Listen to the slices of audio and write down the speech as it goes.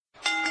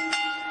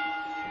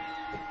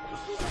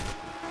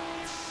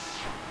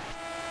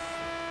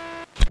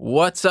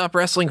What's up,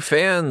 wrestling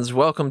fans?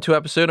 Welcome to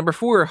episode number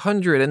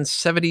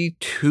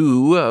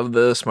 472 of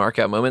the Smart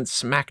Out Moment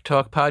Smack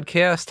Talk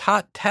podcast,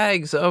 Hot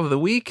Tags of the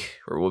Week,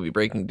 where we'll be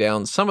breaking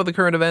down some of the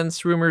current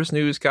events, rumors,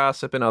 news,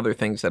 gossip, and other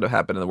things that have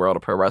happened in the world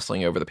of pro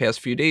wrestling over the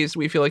past few days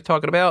we feel like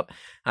talking about.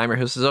 I'm your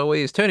host, as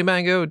always, Tony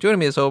Mango. Joining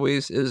me, as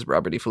always, is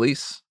Robert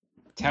DeFelice.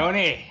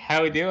 Tony,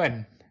 how we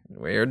doing?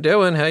 We're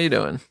doing. How you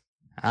doing?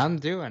 I'm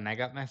doing. I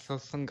got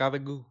myself some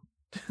gabagoo.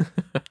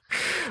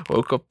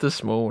 Woke up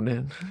this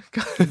morning.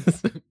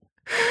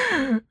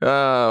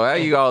 Oh, how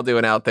you all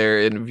doing out there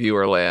in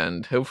viewer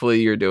land?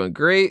 Hopefully you're doing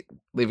great.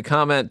 Leave a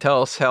comment.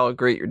 Tell us how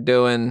great you're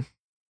doing.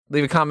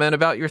 Leave a comment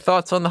about your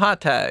thoughts on the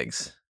hot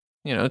tags.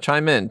 You know,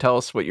 chime in. Tell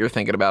us what you're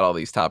thinking about all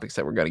these topics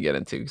that we're going to get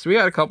into. Because we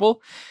got a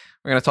couple.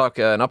 We're going to talk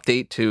an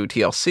update to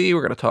TLC. We're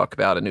going to talk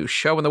about a new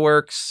show in the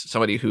works.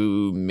 Somebody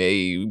who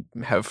may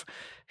have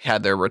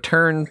had their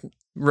return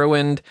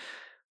ruined.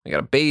 We got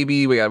a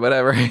baby, we got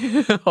whatever,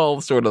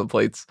 all sort of the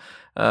plates,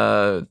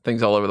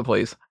 things all over the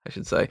place, I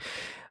should say.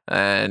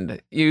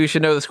 And you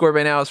should know the score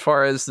by now as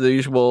far as the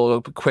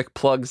usual quick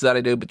plugs that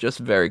I do, but just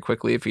very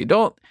quickly, if you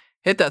don't,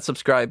 hit that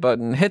subscribe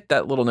button, hit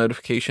that little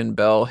notification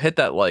bell, hit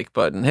that like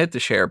button, hit the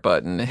share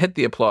button, hit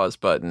the applause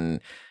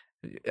button,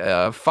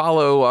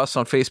 follow us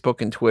on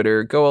Facebook and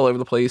Twitter, go all over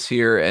the place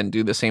here and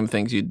do the same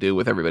things you do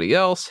with everybody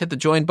else. Hit the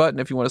join button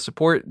if you want to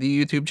support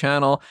the YouTube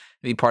channel,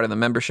 be part of the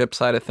membership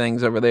side of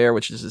things over there,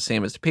 which is the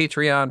same as the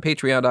Patreon,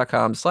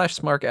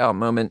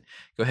 patreon.com/smarkoutmoment.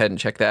 Go ahead and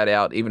check that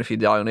out. Even if you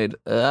donate,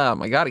 oh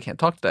my God, I can't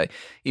talk today.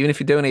 Even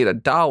if you donate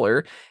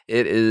 $1,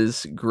 it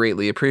is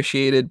greatly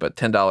appreciated, but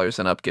 $10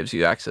 and up gives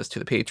you access to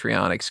the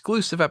Patreon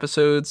exclusive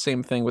episodes.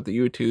 Same thing with the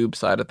YouTube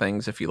side of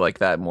things, if you like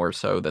that more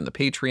so than the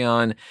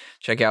Patreon.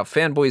 Check out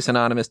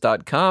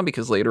fanboysanonymous.com,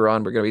 because later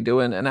on we're going to be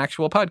doing an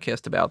actual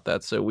podcast about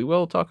that, so we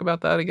will talk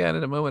about that again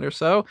in a moment or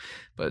so,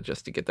 but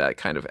just to get that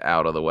kind of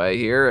out of the way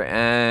here.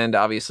 And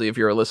obviously, if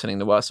you're listening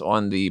to us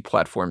on the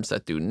platforms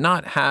that do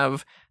not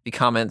have the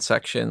comment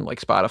section,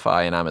 like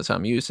Spotify and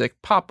Amazon Music,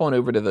 pop on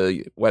over to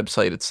the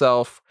website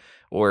itself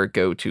or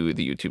go to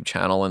the YouTube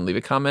channel and leave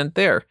a comment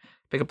there.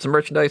 Pick up some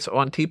merchandise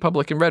on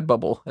TeePublic and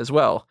Redbubble as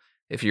well.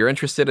 If you're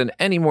interested in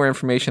any more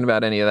information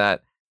about any of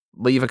that,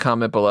 leave a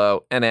comment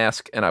below and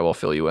ask, and I will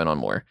fill you in on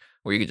more,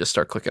 or you can just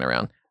start clicking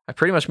around. I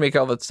pretty much make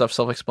all that stuff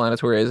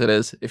self-explanatory as it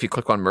is. If you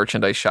click on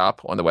merchandise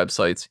shop on the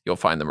websites, you'll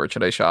find the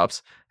merchandise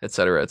shops,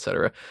 etc.,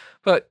 etc.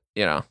 But,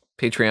 you know,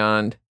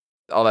 Patreon,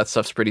 all that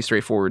stuff's pretty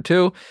straightforward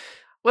too.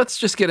 Let's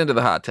just get into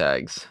the hot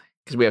tags,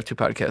 because we have 2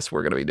 podcasts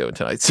we're going to be doing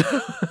tonight. So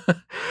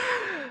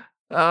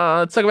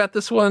let's talk about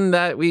this one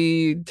that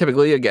we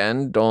typically,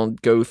 again,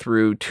 don't go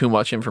through too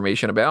much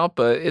information about,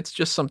 but it's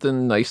just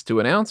something nice to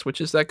announce, which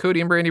is that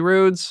Cody and Brandy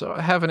Rhodes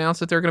have announced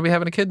that they're going to be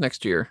having a kid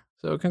next year.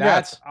 So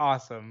congrats. That's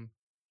awesome.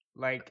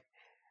 Like,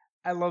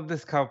 I love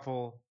this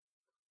couple.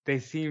 They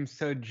seem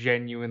so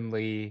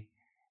genuinely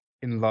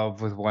in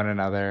love with one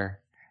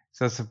another,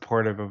 so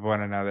supportive of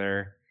one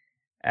another.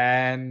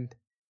 And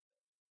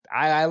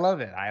I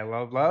love it. I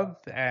love,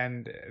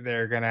 and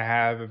they're going to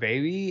have a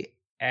baby.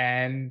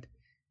 And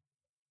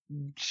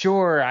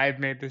sure, I've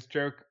made this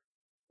joke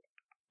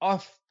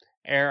off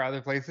air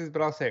other places,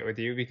 but I'll say it with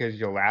you because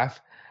you'll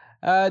laugh.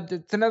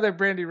 It's another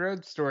Brandy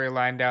Rhodes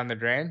storyline down the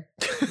drain.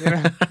 You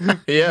know?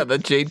 Yeah, the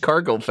Jade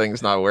Cargill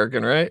thing's not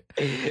working, right?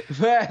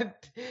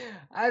 But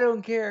I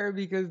don't care,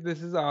 because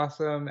this is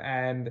awesome,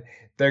 and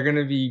they're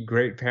gonna be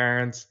great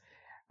parents.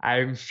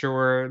 I'm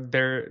sure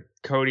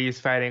Cody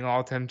is fighting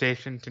all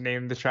temptation to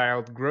name the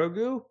child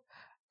Grogu,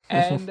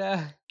 and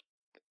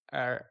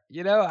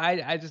you know,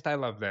 I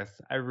love this.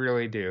 I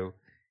really do.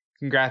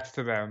 Congrats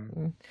to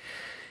them.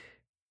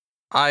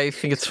 I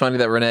think it's funny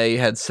that Renee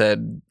had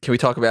said, can we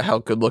talk about how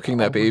good looking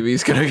that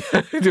baby's going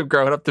to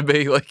grow up to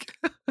be? Like,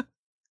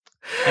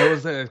 it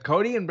was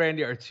Cody and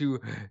Brandy are 2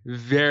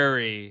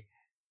 very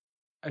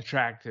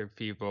attractive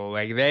people.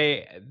 Like,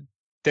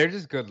 they're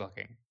just good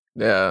looking.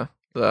 Yeah.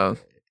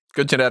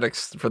 Good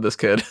genetics for this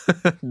kid.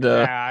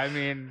 Yeah, I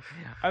mean,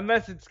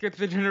 unless it skips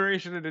a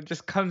generation and it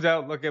just comes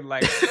out looking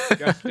like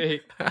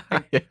disgusting.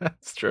 Yeah,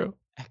 that's true.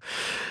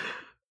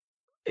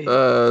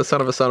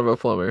 Son of a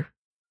plumber.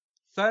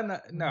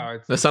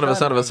 It's the son of a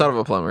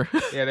plumber.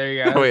 Yeah, there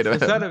you go. Wait a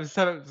minute. Son of a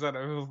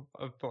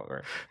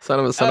plumber. Son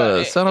of a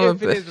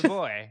If it is a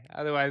boy,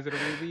 otherwise it'll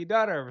be the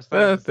daughter of a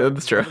son.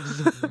 That's true.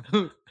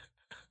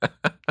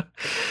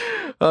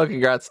 Well,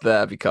 congrats to the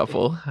happy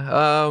couple.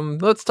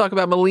 Let's talk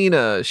about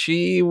Melina.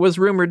 She was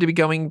rumored to be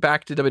going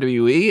back to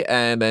WWE,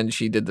 and then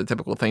she did the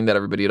typical thing that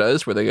everybody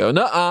does, where they go,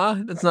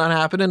 "Nuh-uh, that's not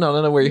happening. I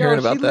don't know where you're hearing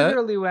about that." She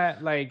literally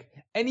went like,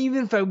 "And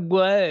even if I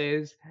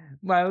was,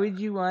 why would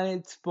you want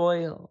it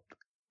spoiled?"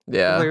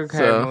 Yeah. Like, okay,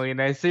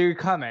 Melina, so you're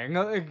coming.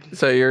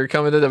 So you're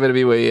coming to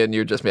WWE, and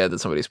you're just mad that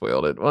somebody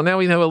spoiled it. Well, now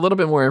we know a little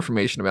bit more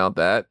information about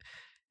that,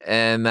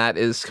 and that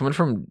is coming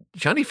from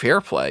Johnny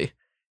Fairplay.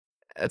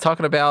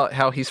 Talking about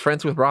how he's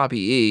friends with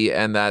Robbie E,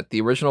 and that the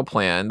original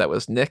plan that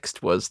was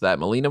nixed was that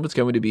Melina was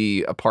going to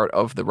be a part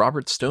of the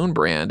Robert Stone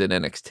brand in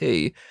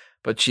NXT,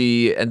 but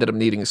she ended up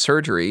needing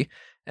surgery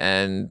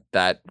and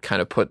that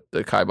kind of put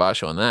the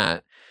kibosh on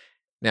that.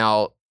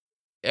 Now,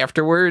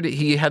 afterward,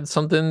 he had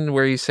something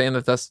where he's saying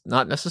that that's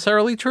not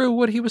necessarily true,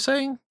 what he was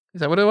saying.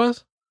 Is that what it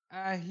was?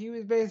 He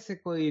was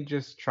basically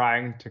just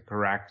trying to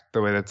correct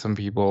the way that some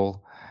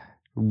people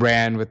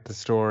ran with the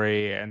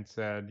story and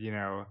said,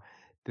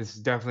 this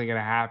is definitely going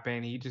to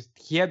happen.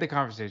 He had the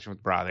conversation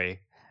with Bravi.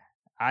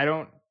 I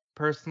don't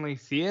personally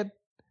see it.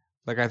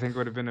 Like, I think it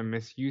would have been a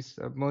misuse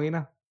of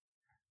Molina.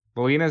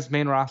 Molina's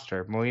main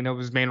roster. Molina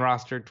was main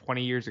roster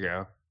 20 years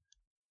ago.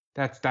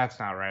 That's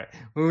not right.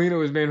 Molina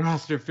was main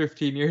roster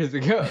 15 years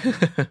ago.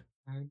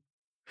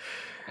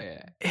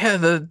 Yeah,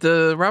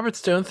 the Robert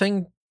Stone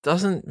thing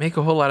doesn't make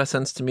a whole lot of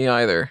sense to me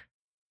either.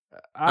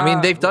 I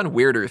mean, they've done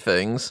weirder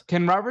things.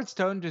 Can Robert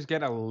Stone just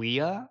get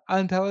Aaliyah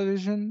on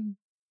television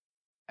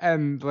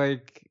and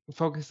like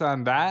focus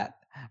on that?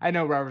 I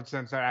know Robert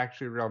Stone's not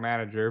actually a real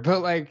manager,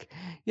 but like,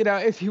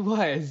 if he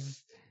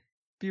was,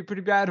 be a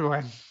pretty bad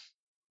one.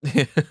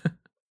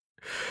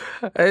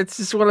 It's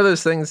just one of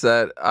those things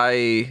that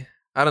I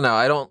don't know.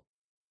 I don't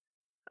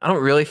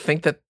really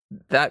think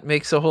that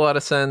makes a whole lot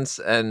of sense,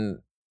 and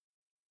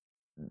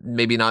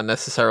maybe not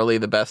necessarily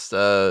the best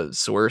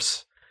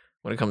source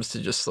when it comes to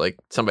just like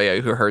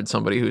somebody who heard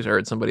somebody who's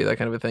heard somebody, that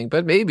kind of a thing.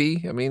 But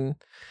maybe, I mean,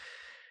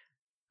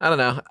 I don't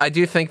know. I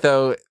do think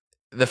though,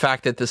 the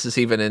fact that this is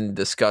even in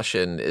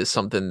discussion is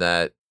something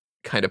that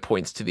kind of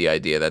points to the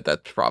idea that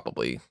that's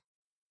probably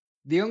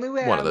the only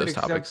way one I of would those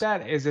accept topics.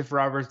 that is if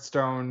Robert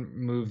Stone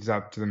moves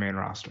up to the main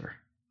roster.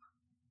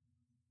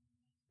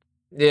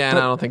 Yeah, and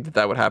I don't think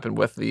that would happen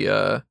with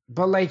the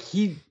But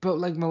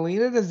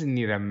Molina doesn't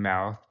need a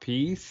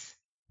mouthpiece.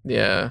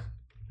 Yeah.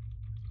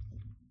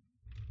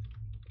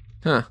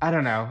 Huh. I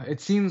don't know. It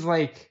seems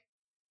like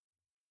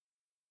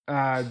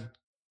all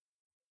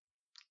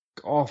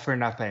for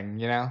nothing,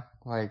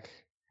 Like,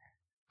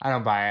 I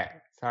don't buy it.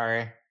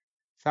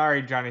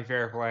 Sorry, Johnny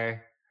Fairplay.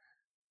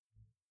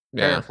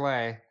 Yeah. Fair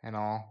play and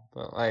all,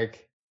 but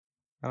like,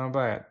 I don't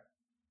buy it.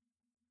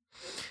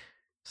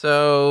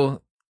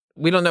 So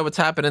we don't know what's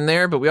happening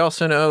there, but we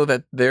also know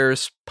that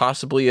there's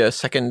possibly a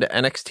second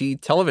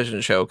NXT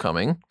television show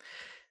coming.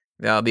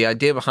 Now, the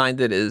idea behind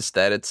it is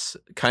that it's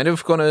kind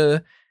of going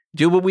to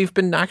do what we've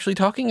been actually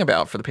talking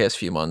about for the past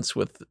few months,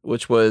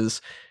 which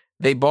was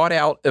they bought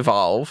out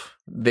Evolve.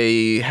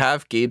 They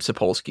have Gabe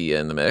Sapolsky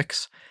in the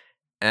mix,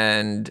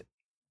 and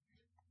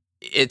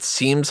it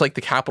seems like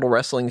the Capitol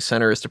Wrestling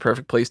Center is the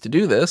perfect place to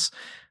do this,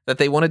 that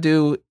they want to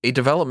do a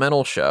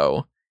developmental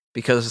show,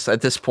 because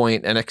at this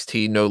point,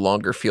 NXT no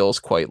longer feels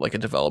quite like a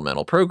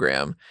developmental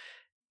program.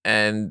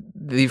 And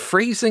the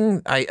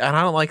phrasing, I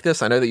don't like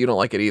this. I know that you don't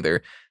like it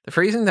either. The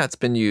phrasing that's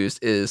been used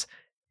is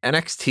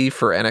NXT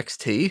for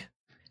NXT.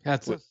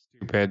 That's so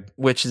stupid.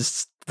 Which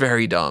is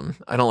very dumb.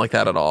 I don't like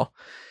that at all.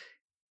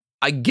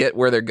 I get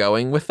where they're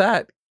going with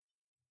that,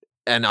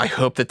 and I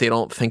hope that they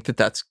don't think that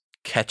that's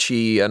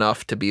catchy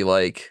enough to be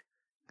like,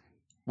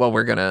 well,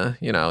 we're gonna,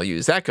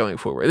 use that going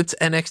forward. It's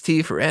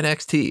NXT for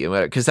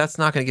NXT, because that's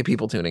not going to get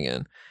people tuning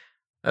in.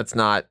 That's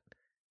not.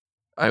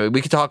 I mean,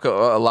 we could talk a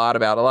lot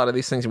about a lot of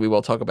these things, and we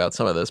will talk about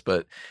some of this,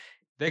 but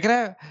they're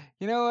gonna.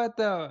 You know what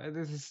though?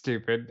 This is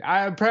stupid.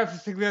 I'm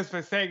prefacing this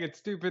by saying it's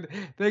stupid.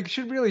 They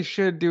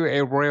should do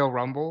a Royal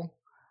Rumble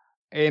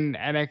in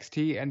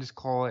NXT and just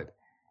call it,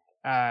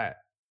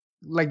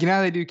 like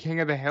how they do King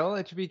of the Hill.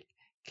 It should be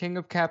King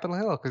of Capitol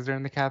Hill, because they're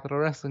in the Capitol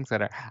Wrestling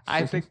Center.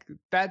 I think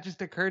that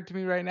just occurred to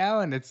me right now,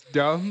 and it's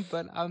dumb,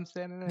 but I'm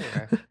saying it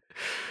anyway.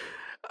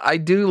 I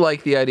do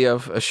like the idea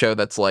of a show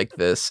that's like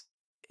this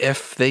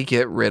if they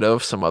get rid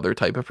of some other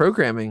type of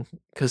programming,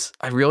 because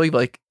I really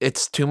like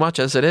it's too much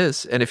as it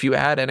is. And if you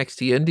add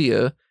NXT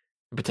India,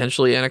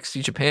 potentially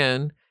NXT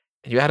Japan,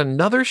 and you add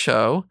another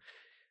show,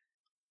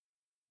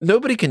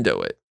 nobody can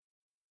do it.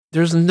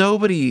 There's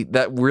nobody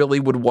that really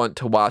would want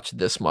to watch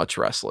this much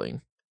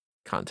wrestling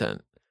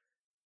content.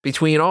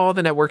 Between all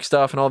the network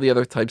stuff and all the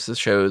other types of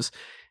shows,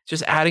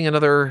 just adding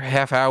another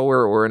half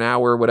hour or an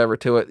hour, whatever,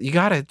 to it, you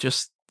gotta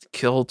just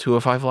kill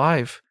 205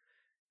 Live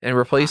and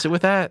replace it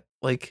with that.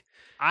 Like,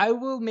 I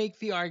will make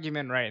the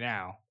argument right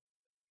now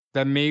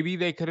that maybe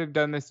they could have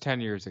done this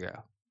 10 years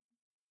ago.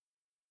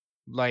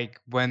 Like,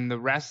 when the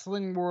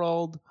wrestling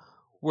world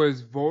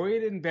was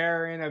void and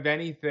barren of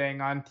anything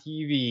on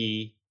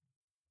TV,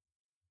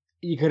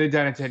 you could have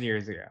done it 10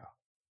 years ago.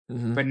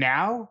 mm-hmm. But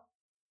now,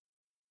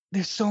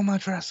 there's so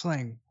much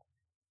wrestling.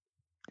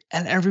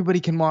 And everybody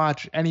can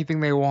watch anything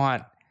they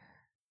want.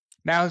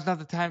 Now is not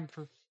the time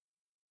for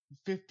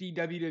 50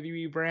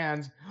 WWE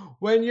brands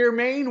when your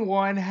main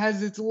one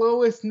has its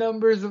lowest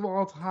numbers of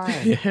all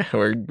time. Yeah,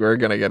 we're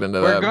gonna get into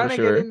that. We're gonna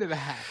get into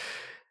that.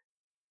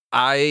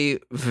 I'm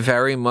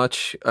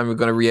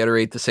going to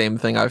reiterate the same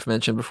thing I've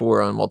mentioned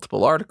before on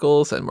multiple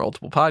articles and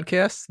multiple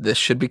podcasts. This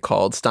should be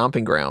called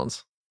Stomping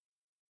Grounds.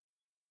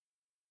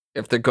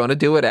 If they're going to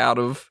do it out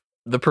of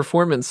the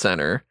Performance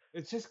Center,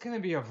 it's just going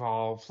to be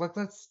Evolve. Like,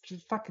 let's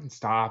just fucking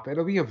stop.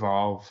 It'll be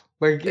Evolve.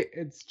 Like,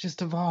 it's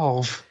just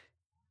Evolve.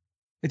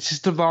 It's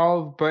just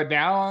Evolve, but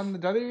now on the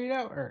WWE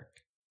Network.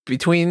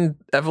 between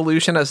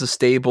Evolution as a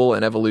stable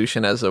and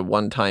Evolution as a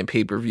one-time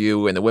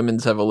pay-per-view and the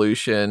women's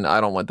Evolution, I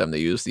don't want them to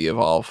use the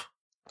Evolve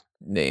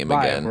name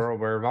again.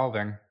 We're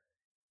evolving.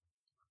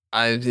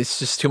 It's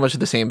just too much of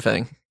the same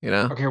thing, you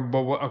know? Okay, but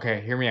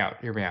okay, hear me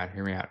out.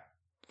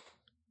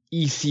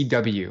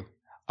 ECW,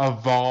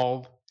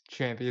 Evolve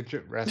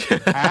Championship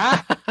Wrestling.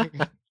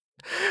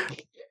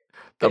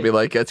 They'll be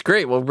like, it's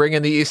great. We'll bring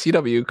in the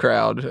ECW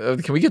crowd.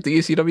 Can we get the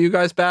ECW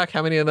guys back?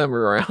 How many of them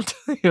are around?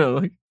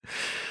 Like,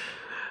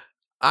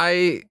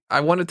 I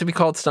want it to be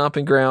called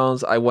Stomping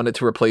Grounds. I want it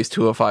to replace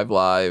 205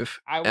 Live.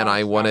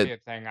 I want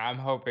it. I'm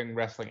hoping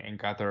Wrestling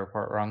Inc. got the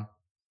report wrong.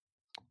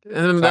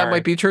 And that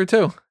might be true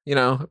too.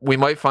 We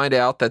might find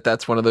out that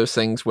that's one of those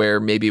things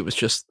where maybe it was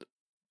just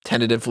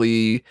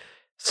tentatively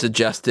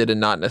suggested and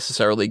not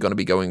necessarily going to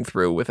be going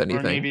through with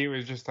anything. Or maybe it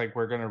was just like,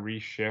 we're going to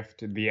reshift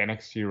the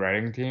NXT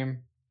writing team.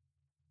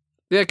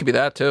 Yeah, it could be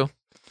that too.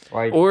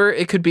 Or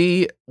it could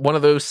be one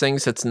of those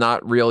things that's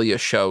not really a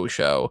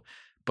show,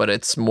 but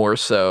it's more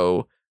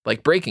so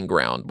like Breaking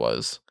Ground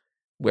was,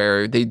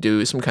 where they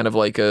do some kind of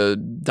like a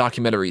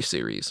documentary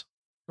series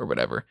or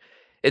whatever.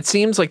 It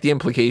seems like the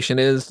implication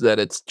is that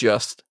it's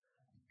just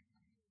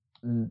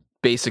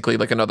basically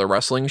like another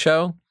wrestling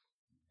show,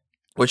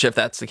 which if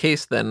that's the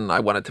case, then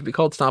I want it to be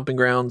called Stomping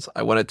Grounds.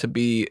 I want it to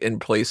be in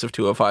place of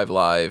 205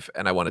 Live,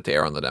 and I want it to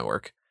air on the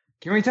network.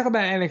 Can we talk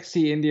about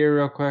NXT India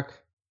real quick?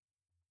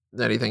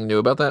 Anything new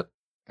about that?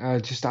 I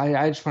just want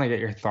to get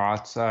your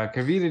thoughts.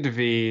 Kavita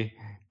Devi,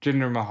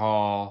 Jinder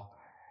Mahal,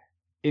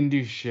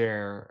 Indus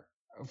Sher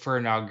for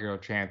inaugural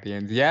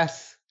champions.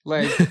 Yes,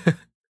 like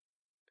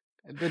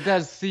it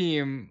does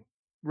seem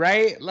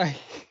right. Like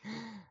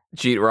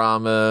Jeet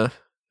Rama.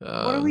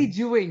 What are we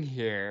doing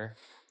here?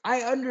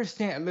 I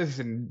understand.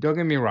 Listen, don't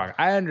get me wrong.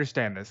 I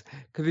understand this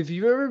because if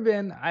you've ever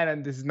been,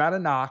 this is not a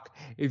knock.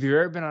 If you've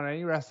ever been on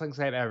any wrestling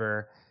site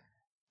ever,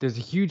 there's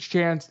a huge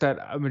chance that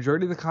a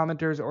majority of the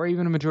commenters or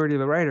even a majority of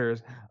the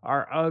writers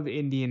are of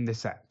Indian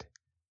descent,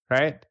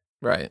 right?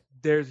 Right.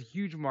 There's a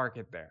huge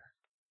market there.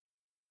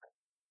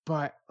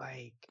 But,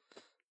 like,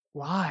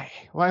 why?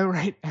 Why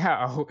right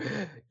now?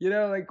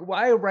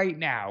 Why right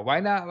now? Why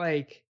not,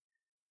 like,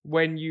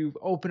 when you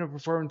open a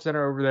performance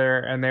center over there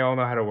and they all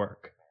know how to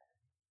work?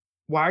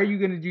 Why are you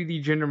going to do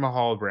the Jinder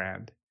Mahal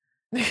brand?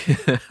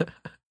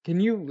 Can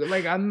you,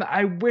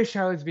 I wish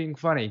I was being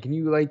funny. Can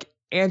you,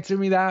 answer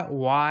me that?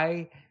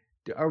 Why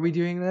are we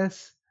doing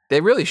this? They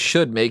really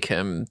should make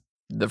him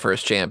the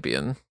first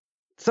champion.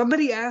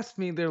 Somebody asked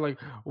me, they're like,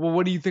 well,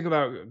 what do you think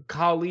about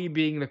Khali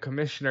being the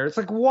commissioner? It's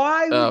like,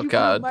 why would you put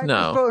a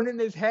microphone in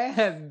his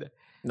hand?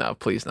 No,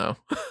 please no.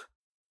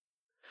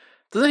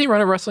 Doesn't he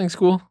run a wrestling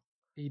school?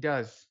 He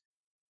does.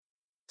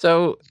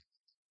 So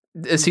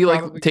is he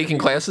taking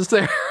classes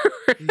there?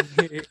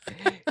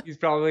 He's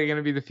probably going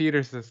to be the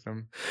feeder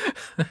system.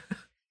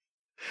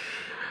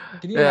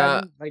 Can you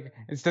imagine,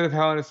 instead of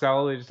Hell in a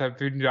Cell, they just have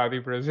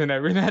Punjabi prison.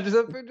 Every match is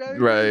a Punjabi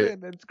prison.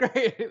 That's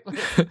great.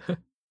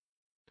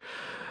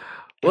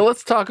 Well,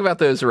 let's talk about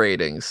those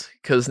ratings,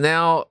 because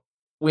now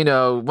we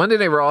know Monday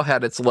Night Raw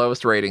had its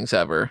lowest ratings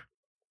ever.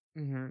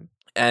 Mm-hmm.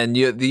 And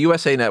the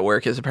USA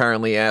Network is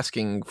apparently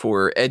asking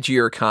for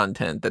edgier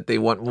content, that they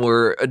want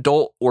more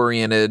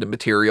adult-oriented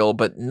material,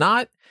 but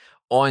not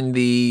on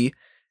the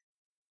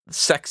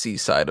sexy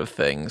side of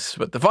things,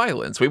 but the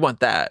violence. We want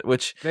that,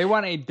 which... They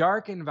want a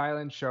dark and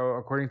violent show,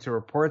 according to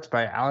reports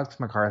by Alex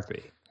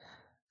McCarthy.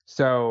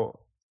 So,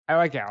 I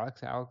like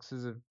Alex. Alex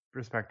is a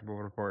respectable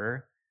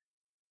reporter.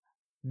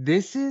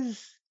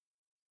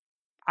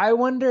 I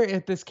wonder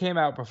if this came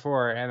out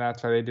before, and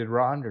that's why they did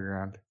Raw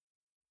Underground.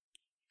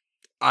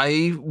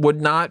 I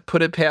would not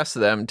put it past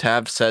them to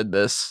have said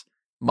this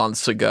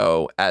months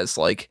ago as,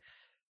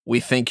 we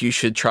think you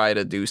should try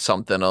to do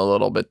something a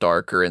little bit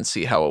darker and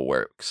see how it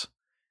works.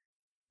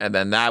 And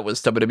then that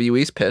was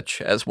WWE's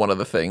pitch as one of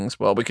the things.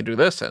 Well, we could do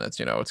this, and it's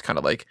it's kind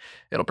of like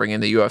it'll bring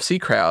in the UFC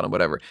crowd and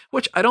whatever.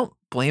 Which I don't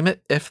blame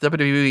it if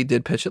WWE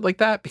did pitch it like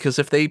that, because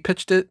if they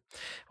pitched it,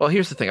 well,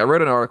 here's the thing. I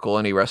wrote an article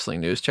in eWrestling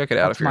News. Check it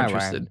out if you're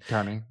interested.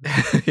 Tony.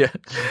 Yeah,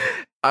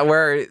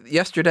 where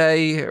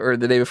yesterday or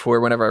the day before,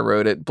 whenever I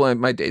wrote it,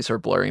 my days are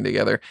blurring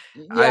together.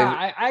 Yeah,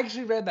 I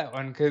actually read that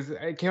one because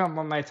it came up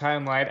on my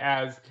timeline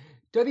as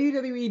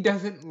WWE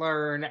doesn't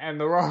learn, and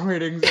the Raw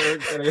ratings are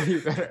going to be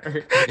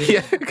better.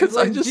 Yeah, because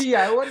I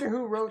wonder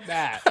who wrote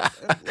that.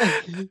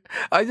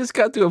 I just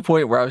got to a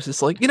point where I was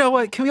just like, you know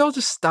what? Can we all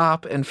just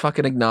stop and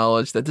fucking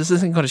acknowledge that this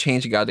isn't going to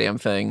change a goddamn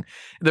thing?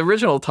 The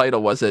original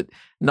title was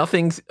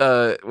nothing's.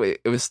 There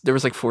was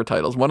 4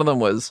 titles. One of them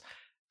was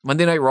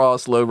Monday Night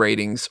Raw's low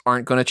ratings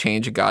aren't going to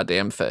change a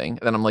goddamn thing.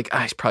 And then I'm like,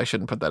 I probably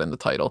shouldn't put that in the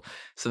title.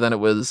 So then it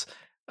was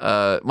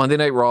Monday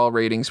Night Raw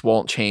ratings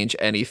won't change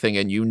anything,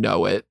 and you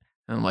know it.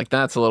 And I'm like,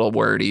 that's a little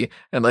wordy.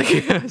 And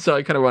so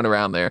I kind of went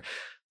around there.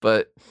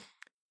 But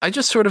I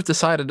just sort of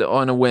decided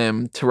on a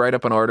whim to write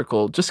up an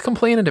article just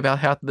complaining about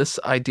how this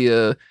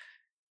idea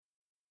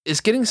is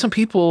getting some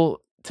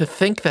people to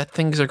think that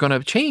things are going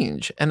to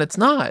change. And it's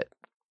not.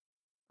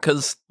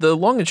 Because the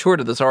long and short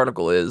of this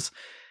article is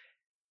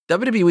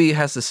WWE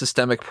has a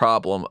systemic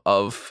problem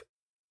of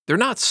they're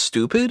not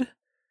stupid,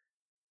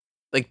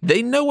 Like,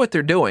 they know what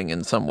they're doing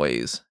in some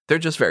ways. They're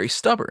just very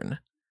stubborn.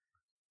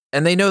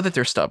 And they know that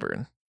they're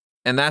stubborn.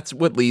 And that's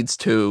what leads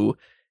to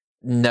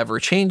never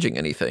changing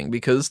anything,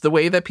 because the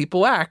way that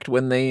people act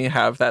when they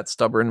have that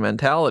stubborn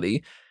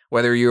mentality,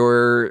 whether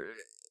you're,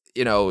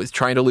 is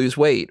trying to lose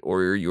weight,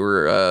 or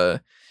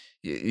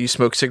you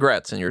smoke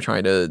cigarettes and you're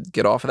trying to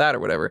get off of that or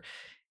whatever,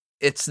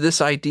 it's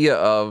this idea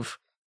of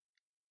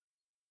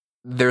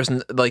there's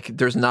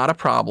not a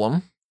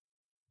problem.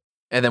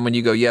 And then when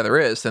you go, yeah, there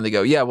is, then they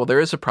go, yeah, well,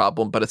 there is a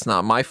problem, but it's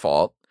not my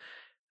fault.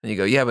 And you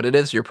go, yeah, but it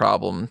is your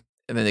problem.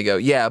 And then they go,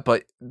 yeah,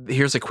 but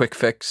here's a quick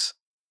fix.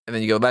 And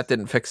then you go, that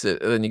didn't fix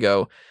it. And then you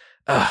go,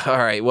 all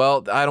right,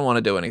 well, I don't want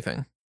to do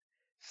anything.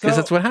 Because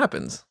that's what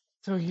happens.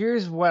 So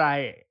here's what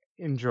I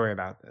enjoy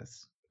about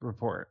this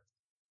report.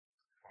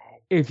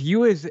 If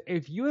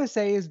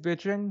USA is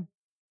bitching,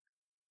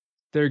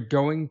 they're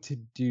going to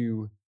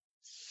do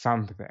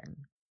something.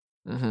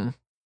 Mm-hmm.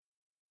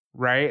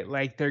 Right?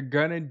 Like, they're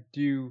going to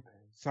do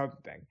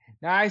something.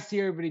 Now, I see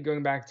everybody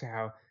going back to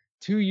how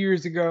 2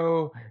 years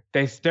ago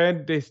they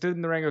stood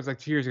in the ring. It was like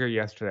 2 years ago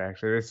yesterday,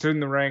 actually. They stood in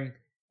the ring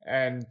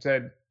and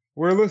said,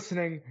 we're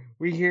listening,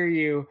 we hear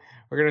you,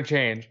 we're going to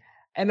change.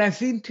 And I've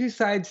seen two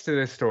sides to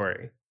this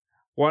story.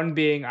 One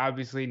being,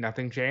 obviously,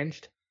 nothing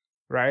changed,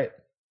 right?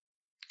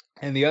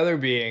 And the other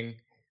being,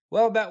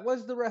 well, that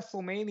was the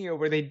WrestleMania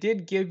where they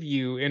did give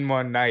you, in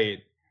one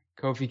night,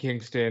 Kofi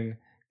Kingston,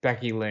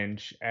 Becky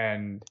Lynch,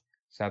 and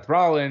Seth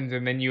Rollins,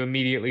 and then you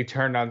immediately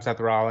turned on Seth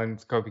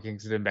Rollins, Kofi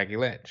Kingston, and Becky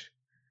Lynch.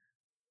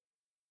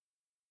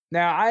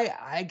 Now,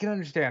 I can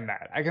understand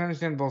that. I can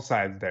understand both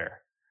sides there.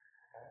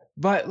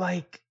 But,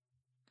 like,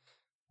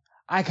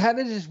 I kind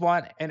of just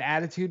want an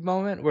attitude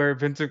moment where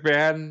Vince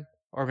McMahon,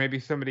 or maybe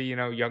somebody,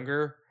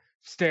 younger,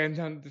 stands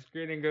on the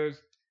screen and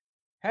goes,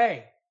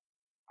 hey,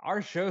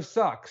 our show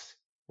sucks.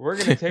 We're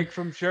going to take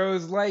from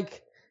shows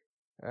like,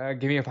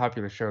 give me a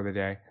popular show of the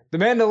day. The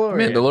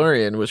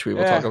Mandalorian. Which we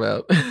will talk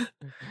about. The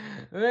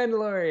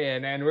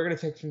Mandalorian. And we're going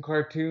to take some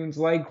cartoons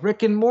like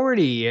Rick and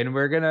Morty. And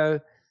we're going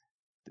to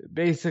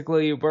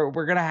basically, we're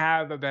going to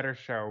have a better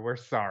show. We're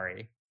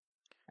sorry.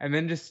 And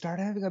then just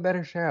start having a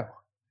better show.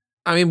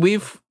 I mean,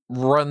 we've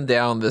run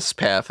down this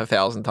path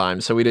 1,000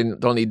 times, so we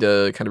don't need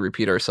to kind of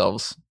repeat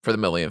ourselves for the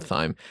millionth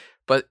time.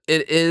 But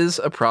it is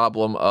a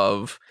problem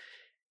of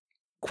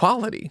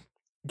quality.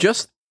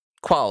 Just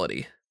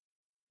quality.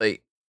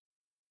 Like,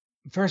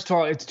 first of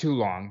all, it's too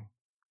long.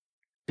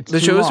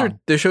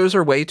 The shows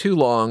are way too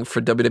long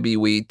for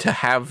WWE to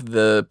have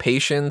the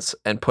patience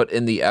and put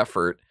in the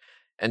effort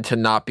and to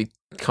not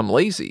become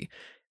lazy.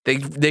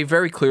 They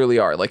very clearly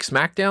are. Like,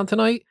 SmackDown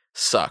tonight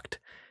sucked.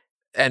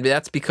 And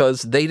that's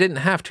because they didn't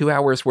have 2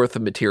 hours worth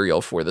of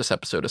material for this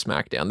episode of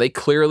SmackDown. They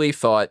clearly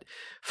thought,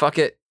 fuck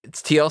it,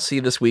 it's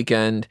TLC this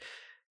weekend.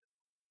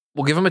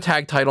 We'll give them a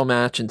tag title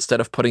match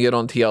instead of putting it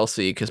on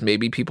TLC, because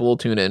maybe people will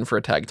tune in for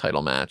a tag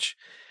title match.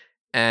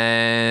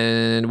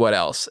 And what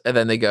else? And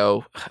then they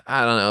go,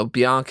 I don't know,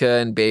 Bianca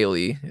and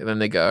Bayley. And then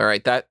they go, all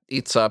right, that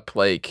eats up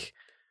like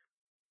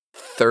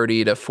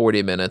 30 to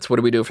 40 minutes. What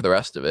do we do for the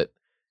rest of it?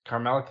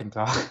 Carmella can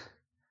talk.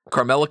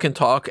 Carmella can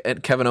talk,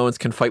 and Kevin Owens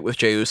can fight with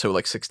Jey Uso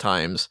like 6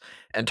 times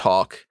and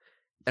talk,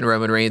 and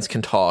Roman Reigns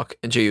can talk,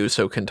 and Jey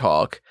Uso can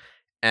talk,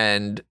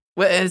 and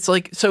it's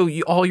like, so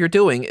all you're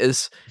doing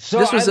is,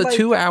 this was a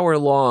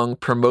 2-hour-long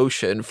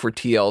promotion for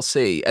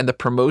TLC, and the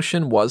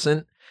promotion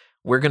wasn't,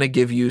 we're going to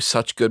give you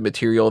such good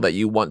material that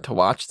you want to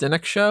watch the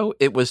next show.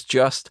 It was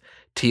just,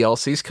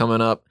 TLC's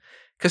coming up.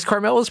 Because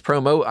Carmella's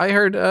promo, I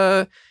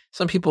heard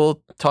some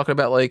people talking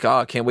about like,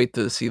 I can't wait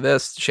to see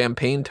this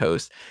champagne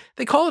toast.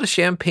 They call it a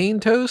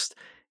champagne toast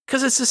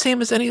because it's the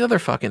same as any other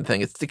fucking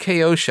thing. It's the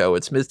KO show.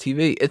 It's Miz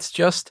TV. It's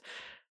just,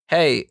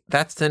 hey,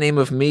 that's the name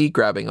of me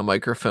grabbing a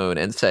microphone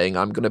and saying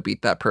I'm going to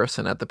beat that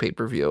person at the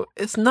pay-per-view.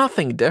 It's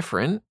nothing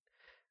different.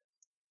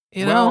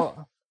 You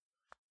know?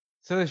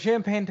 So the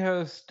champagne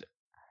toast,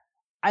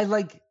 I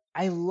like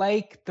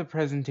the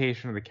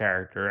presentation of the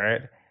character,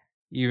 right?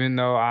 Even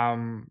though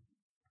I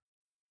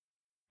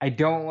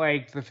don't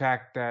like the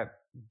fact that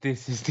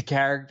this is the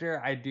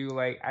character.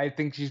 I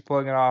think she's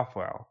pulling it off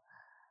well.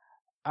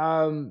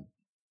 I'm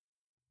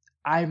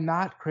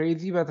not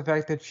crazy about the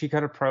fact that she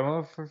cut a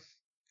promo for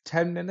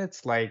 10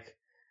 minutes. Like,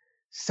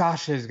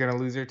 Sasha's going to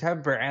lose her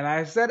temper. And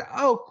I said,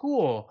 oh,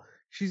 cool.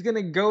 She's going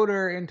to goad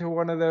her into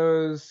one of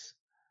those,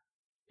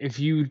 if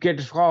you get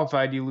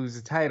disqualified, you lose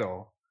the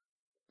title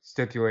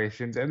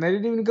stipulations. And they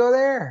didn't even go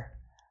there.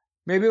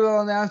 Maybe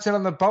they'll announce it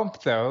on the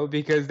bump, though,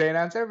 because they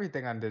announce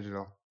everything on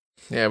digital.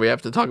 Yeah, we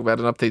have to talk about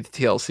an update to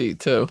TLC,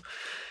 too.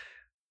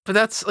 But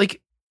that's,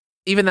 like,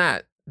 even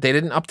that, they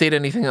didn't update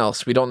anything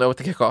else. We don't know what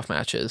the kickoff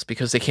match is,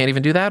 because they can't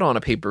even do that on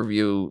a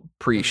pay-per-view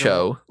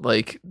pre-show,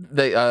 like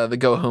the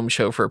go-home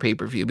show for a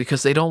pay-per-view,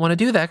 because they don't want to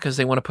do that, because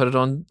they want to put it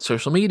on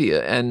social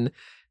media. And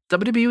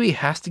WWE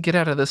has to get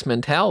out of this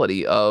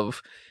mentality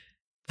of,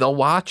 they'll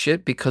watch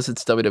it because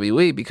it's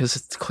WWE, because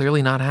it's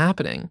clearly not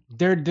happening.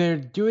 They're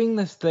doing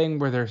this thing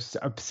where they're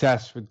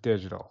obsessed with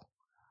digital.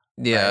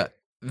 Yeah. Right?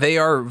 They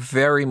are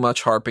very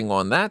much harping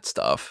on that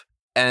stuff.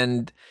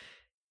 And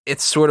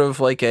it's sort of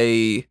like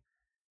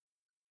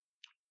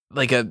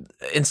like a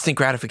instant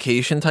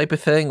gratification type of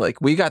thing. Like,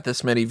 we got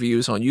this many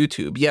views on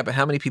YouTube. Yeah, but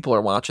how many people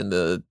are watching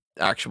the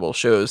actual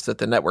shows that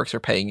the networks are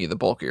paying you the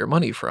bulk of your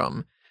money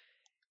from?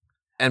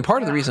 And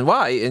part of the reason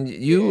why, and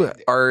you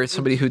are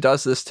somebody who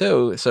does this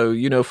too, so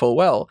you know full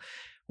well,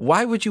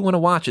 why would you want to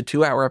watch a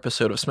 2-hour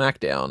episode of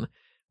SmackDown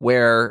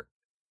where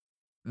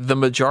the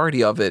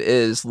majority of it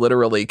is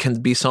literally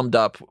can be summed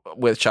up,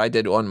 which I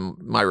did on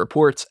my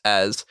reports,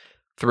 as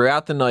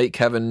throughout the night,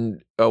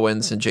 Kevin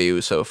Owens and Jey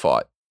Uso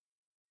fought.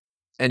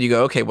 And you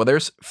go, okay, well,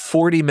 there's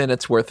 40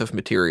 minutes worth of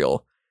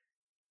material.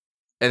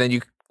 And then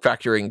you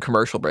factor in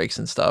commercial breaks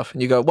and stuff.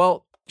 And you go,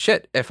 well,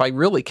 shit, if I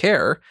really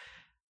care,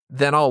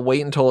 then I'll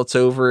wait until it's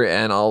over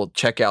and I'll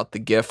check out the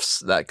GIFs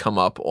that come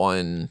up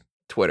on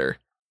Twitter.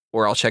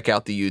 Or I'll check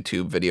out the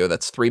YouTube video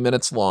that's 3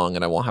 minutes long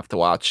and I won't have to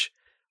watch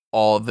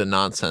all of the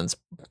nonsense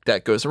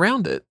that goes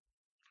around it.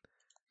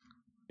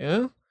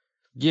 Yeah?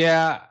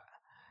 Yeah.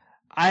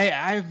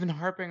 I've been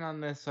harping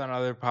on this on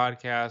other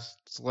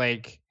podcasts.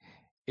 Like,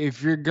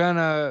 if you're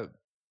gonna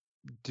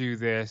do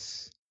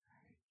this,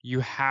 you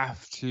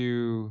have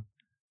to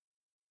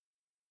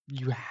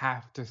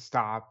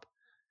stop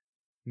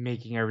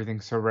making everything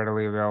so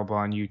readily available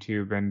on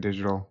YouTube and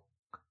digital.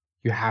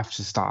 You have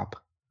to stop.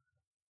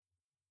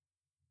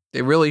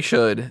 They really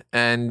should.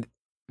 And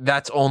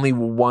that's only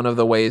one of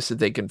the ways that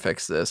they can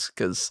fix this,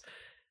 because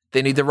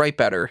they need to write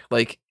better.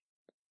 Like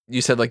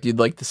you said, like you'd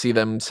like to see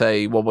them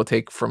say, well, we'll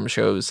take from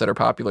shows that are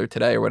popular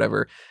today or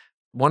whatever.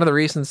 One of the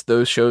reasons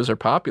those shows are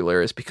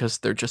popular is because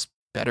they're just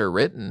better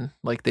written.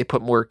 Like, they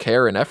put more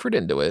care and effort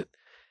into it.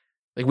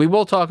 Like, we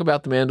will talk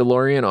about The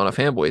Mandalorian on a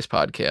Fanboys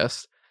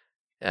podcast.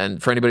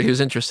 And for anybody who's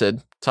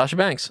interested, Sasha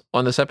Banks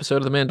on this episode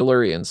of The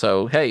Mandalorian.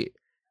 So, hey,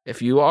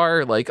 if you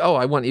are like, oh,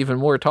 I want even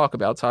more talk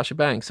about Sasha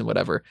Banks and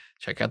whatever,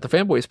 check out the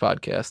Fanboys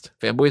podcast,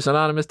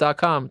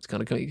 fanboysanonymous.com. It's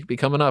going to be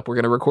coming up. We're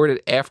going to record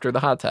it after the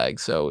hot tag,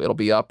 so it'll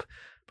be up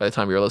by the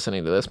time you're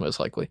listening to this, most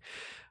likely.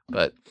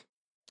 But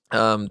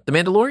The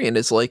Mandalorian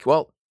is like,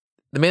 well,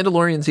 The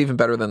Mandalorian's even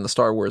better than the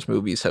Star Wars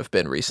movies have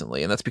been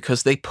recently, and that's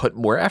because they put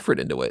more effort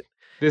into it.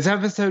 This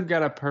episode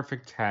got a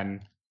perfect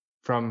 10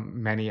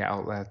 from many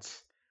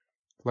outlets.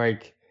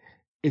 Like,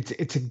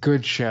 it's a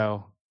good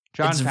show.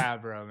 Jon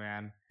Favreau,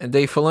 man. And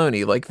Dave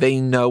Filoni, like, they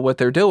know what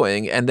they're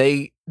doing, and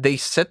they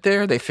sit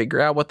there, they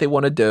figure out what they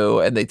want to do,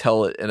 and they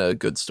tell it in a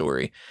good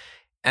story.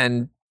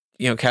 And,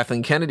 you know,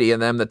 Kathleen Kennedy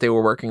and them, that they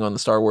were working on the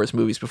Star Wars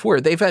movies before,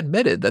 they've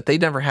admitted that they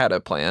never had a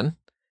plan.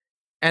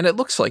 And it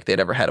looks like they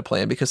never had a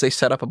plan because they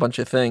set up a bunch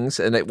of things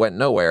and it went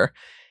nowhere.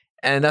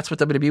 And that's what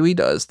WWE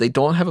does. They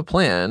don't have a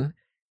plan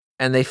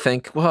and they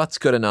think, well, it's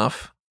good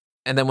enough.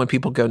 And then when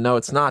people go, no,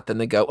 it's not, then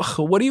they go,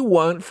 oh, what do you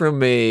want from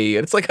me?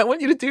 And it's like, I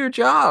want you to do your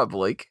job.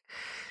 Like,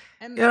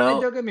 and, you know,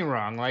 and don't get me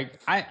wrong. Like,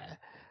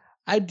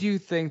 I do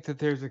think that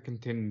there's a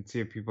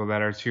contingency of people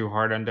that are too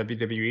hard on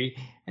WWE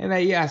and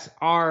that, yes,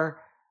 are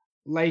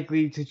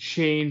likely to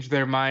change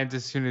their minds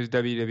as soon as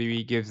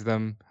WWE gives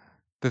them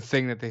the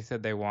thing that they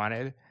said they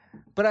wanted.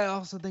 But I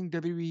also think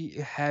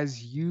WWE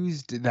has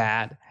used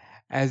that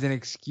as an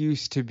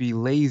excuse to be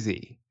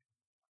lazy.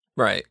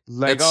 Right.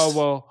 Like, oh,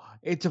 well,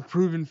 it's a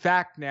proven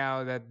fact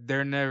now that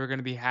they're never going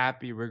to be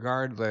happy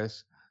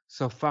regardless,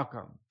 so fuck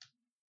them.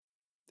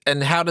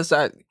 And how does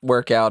that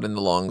work out in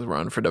the long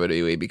run for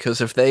WWE?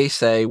 Because if they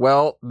say,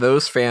 well,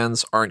 those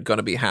fans aren't going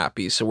to be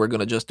happy, so we're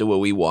going to just do what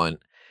we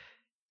want,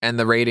 and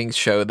the ratings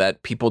show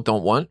that people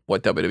don't want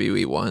what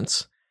WWE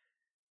wants,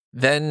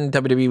 then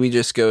WWE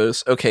just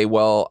goes, okay,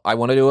 well, I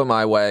want to do it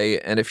my way,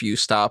 and if you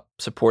stop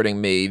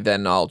supporting me,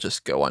 then I'll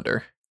just go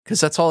under.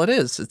 Because that's all it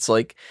is. It's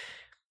like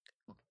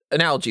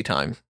analogy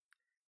time.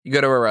 You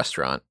go to a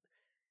restaurant.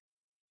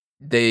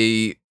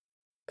 They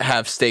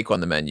have steak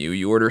on the menu.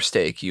 You order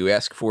steak. You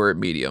ask for it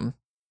medium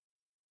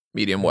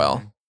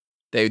well.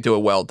 They do a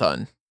well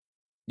done.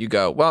 You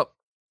go, well,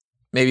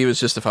 maybe it was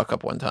just a fuck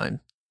up one time.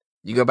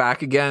 You go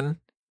back again.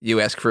 You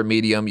ask for a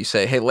medium. You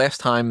say, hey,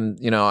 last time,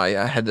 you know, I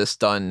had this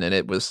done and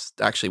it was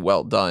actually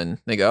well done.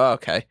 They go, oh,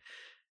 okay.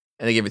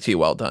 And they give it to you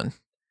well done.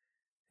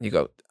 You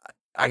go,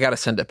 I got to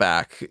send it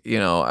back. You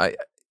know,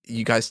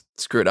 you guys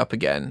screwed up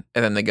again.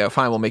 And then they go,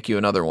 fine, we'll make you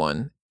another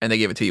one. And they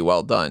give it to you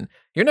well done.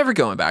 You're never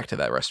going back to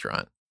that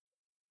restaurant.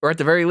 Or at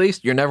the very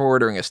least, you're never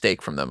ordering a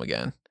steak from them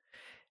again.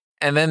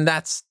 And then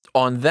that's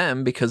on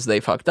them because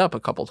they fucked up a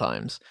couple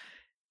times.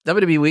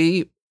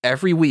 WWE,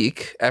 every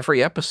week,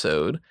 every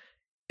episode,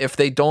 if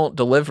they don't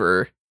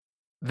deliver,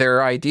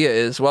 their idea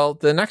is, well,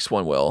 the next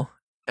one will.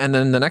 And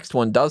then the next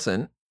one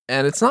doesn't.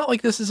 And it's not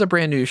like this is a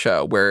brand new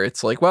show where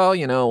it's like, well,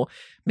 you know,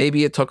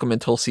 maybe it took them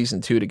until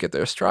season 2 to get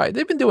their stride.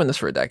 They've been doing this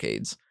for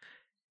decades.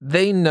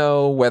 They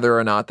know whether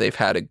or not they've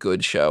had a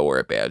good show or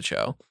a bad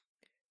show.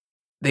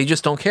 They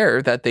just don't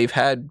care that they've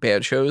had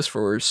bad shows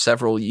for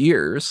several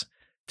years,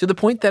 to the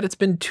point that it's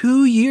been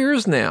 2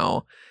 years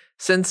now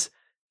since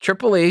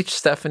Triple H,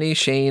 Stephanie,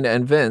 Shane,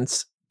 and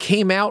Vince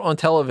came out on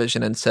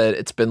television and said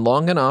it's been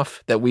long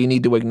enough that we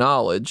need to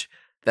acknowledge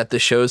that the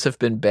shows have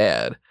been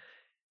bad.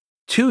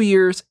 2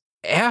 years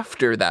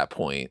after that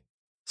point,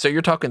 so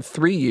you're talking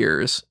 3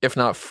 years, if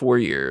not 4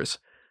 years,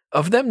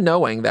 of them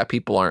knowing that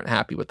people aren't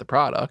happy with the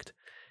product.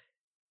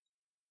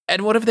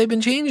 And what have they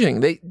been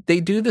changing? They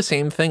do the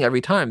same thing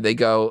every time. They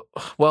go,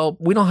 well,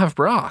 we don't have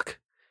Brock.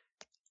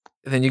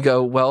 And then you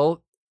go,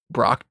 well,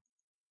 Brock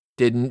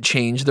didn't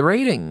change the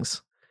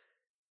ratings.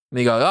 And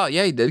you go, oh,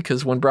 yeah, he did,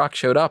 because when Brock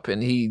showed up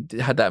and he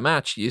had that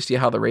match, you see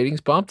how the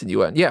ratings bumped? And you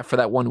went, yeah, for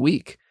that 1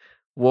 week.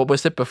 What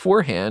was it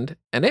beforehand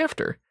and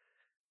after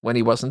when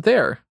he wasn't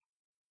there?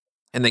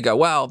 And they go,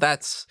 well,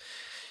 that's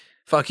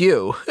fuck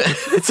you.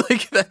 It's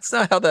like, that's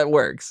not how that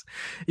works.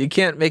 You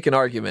can't make an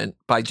argument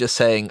by just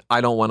saying,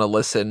 I don't want to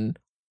listen,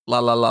 la,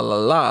 la, la, la,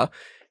 la.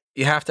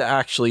 You have to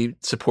actually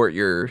support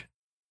your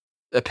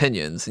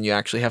opinions, and you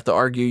actually have to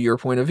argue your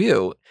point of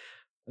view.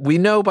 We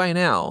know by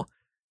now,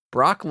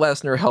 Brock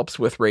Lesnar helps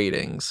with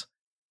ratings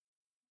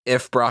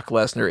if Brock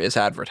Lesnar is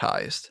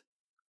advertised,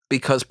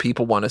 because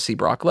people want to see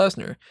Brock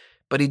Lesnar.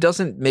 But he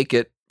doesn't make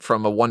it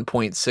from a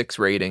 1.6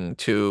 rating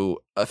to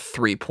a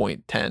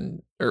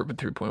 3.10 or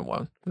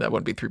 3.1. That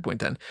wouldn't be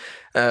 3.10.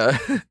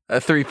 A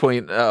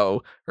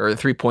 3.0 or a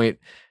 3 point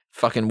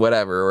fucking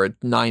whatever, or a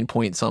 9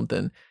 point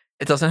something.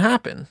 It doesn't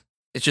happen.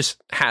 It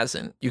just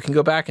hasn't. You can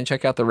go back and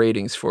check out the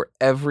ratings for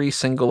every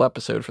single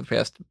episode for the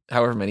past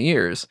however many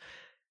years.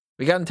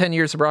 We got in 10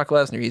 years of Brock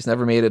Lesnar. He's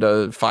never made it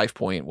a 5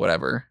 point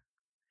whatever.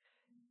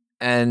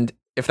 And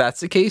if that's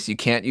the case, you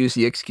can't use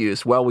the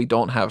excuse, well, we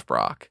don't have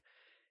Brock.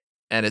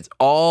 And it's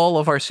all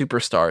of our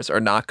superstars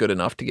are not good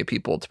enough to get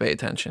people to pay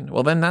attention.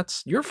 Well, then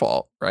that's your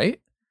fault, right?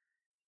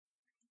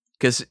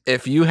 Because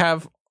if you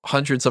have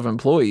hundreds of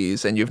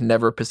employees and you've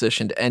never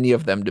positioned any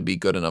of them to be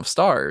good enough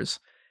stars,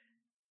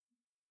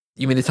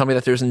 you mean to tell me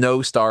that there's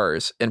no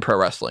stars in pro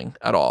wrestling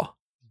at all?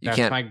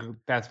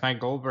 That's my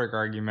Goldberg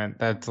argument.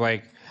 That's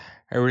like,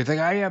 everybody's like,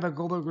 oh yeah, but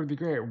Goldberg would be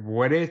great.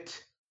 Would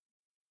it?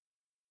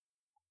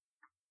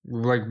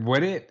 Like,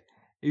 would it?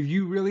 If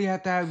you really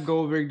have to have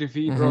Goldberg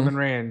defeat Roman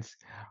Reigns,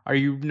 are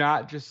you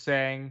not just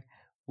saying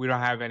we don't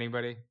have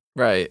anybody?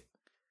 Right.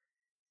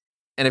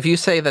 And if you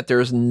say that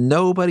there's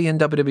nobody in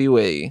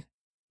WWE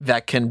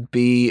that can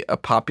be a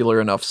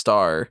popular enough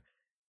star,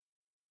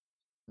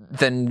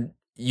 then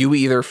you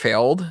either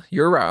failed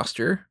your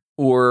roster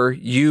or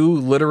you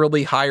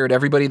literally hired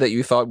everybody that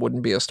you thought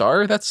wouldn't be a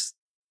star. That's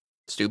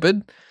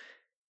stupid.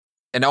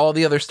 And all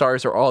the other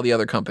stars are all the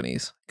other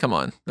companies. Come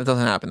on, that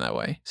doesn't happen that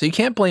way. So you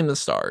can't blame the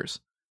stars.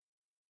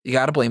 You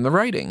got to blame the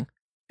writing.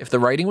 If the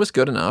writing was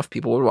good enough,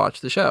 people would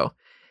watch the show.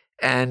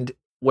 And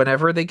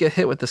whenever they get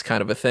hit with this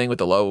kind of a thing with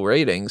the low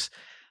ratings,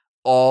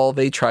 all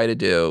they try to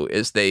do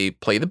is they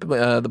play the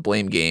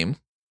blame game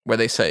where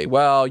they say,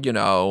 well, you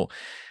know,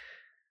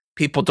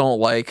 people don't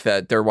like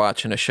that they're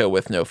watching a show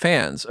with no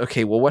fans.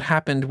 Okay, well, what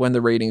happened when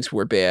the ratings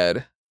were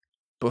bad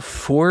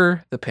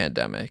before the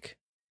pandemic?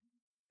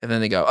 And then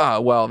they go,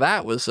 oh, well,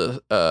 that was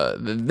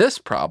this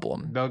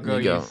problem. They'll go,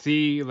 you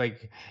see,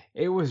 like,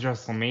 it was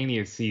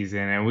WrestleMania season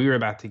and we were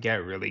about to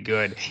get really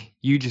good.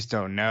 You just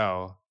don't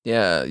know.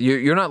 Yeah,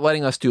 you're not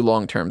letting us do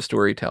long-term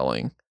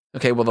storytelling.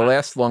 Okay, well, the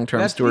last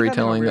long-term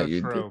storytelling that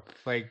you do.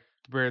 Like,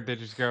 where they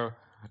just go,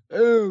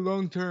 oh,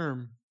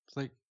 long-term. It's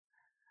like,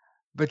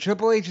 but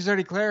Triple H has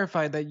already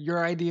clarified that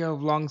your idea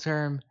of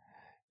long-term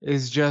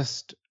is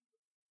just,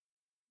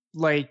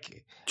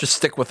 like... just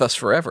stick with us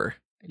forever.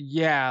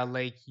 Yeah,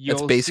 like,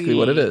 that's basically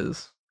what it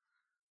is.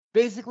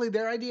 Basically,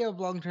 their idea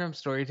of long-term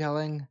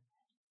storytelling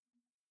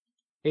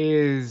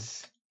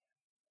is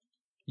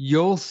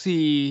you'll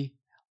see,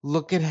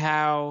 look at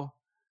how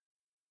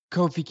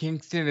Kofi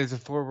Kingston is a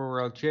former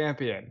world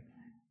champion.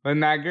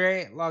 Wasn't that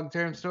great?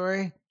 Long-term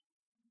story?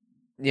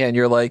 Yeah, and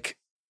you're like,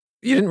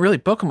 you didn't really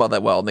book him all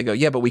that well. And they go,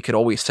 yeah, but we could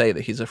always say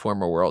that he's a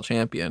former world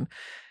champion. And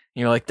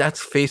you're like,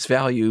 that's face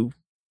value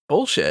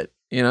bullshit,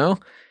 you know?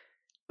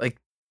 Like,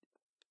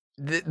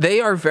 they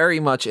are very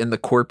much in the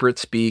corporate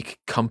speak,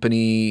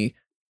 company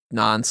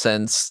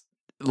nonsense.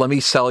 Let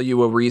me sell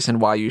you a reason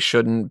why you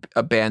shouldn't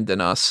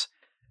abandon us,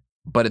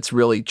 but it's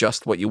really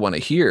just what you want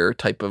to hear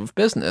type of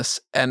business.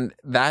 And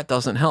that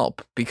doesn't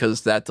help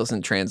because that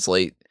doesn't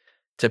translate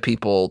to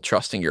people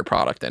trusting your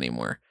product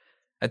anymore.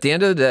 At the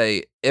end of the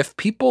day, if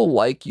people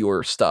like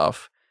your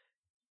stuff,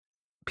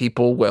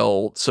 people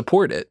will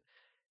support it.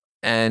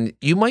 And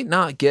you might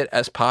not get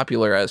as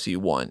popular as you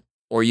want,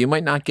 or you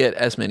might not get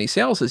as many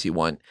sales as you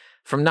want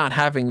from not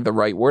having the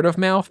right word of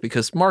mouth,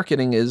 because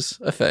marketing is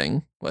a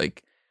thing.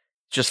 Like,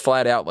 just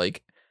flat out,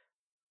 like,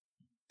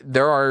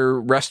 there are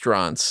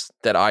restaurants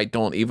that I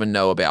don't even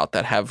know about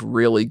that have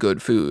really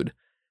good food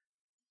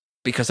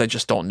because I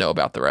just don't know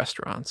about the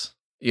restaurants.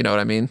 You know what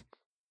I mean?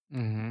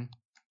 Mm-hmm.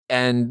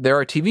 And there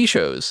are TV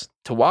shows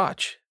to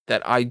watch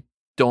that I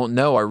don't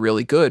know are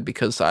really good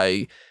because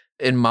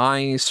in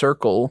my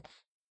circle,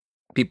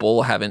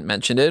 people haven't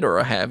mentioned it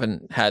or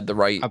haven't had the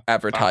right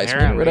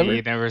advertisement or whatever.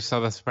 You never saw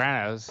The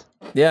Sopranos.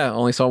 Yeah,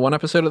 only saw one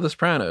episode of The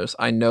Sopranos.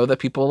 I know that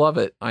people love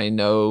it. I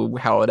know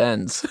how it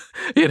ends.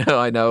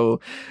 I know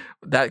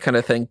that kind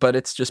of thing. But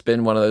it's just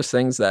been one of those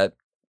things that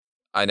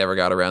I never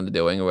got around to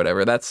doing or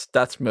whatever.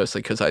 That's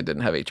mostly because I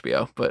didn't have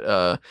HBO.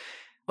 But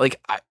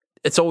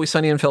It's Always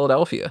Sunny in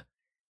Philadelphia.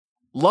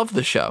 Love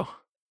the show.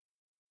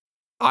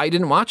 I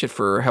didn't watch it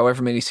for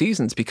however many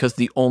seasons because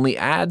the only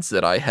ads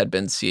that I had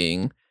been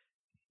seeing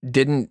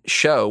didn't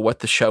show what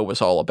the show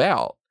was all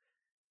about.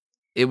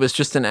 It was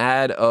just an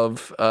ad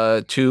of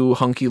two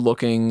hunky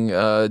looking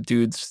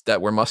dudes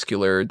that were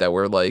muscular that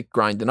were like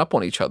grinding up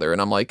on each other.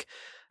 And I'm like,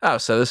 oh,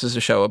 so this is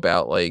a show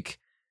about like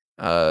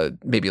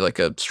maybe like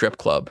a strip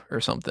club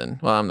or something.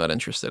 Well, I'm not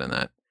interested in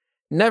that.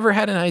 Never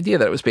had an idea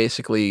that it was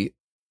basically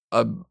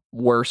a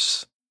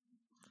worse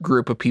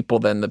group of people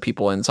than the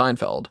people in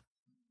Seinfeld.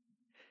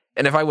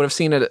 And if I would have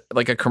seen it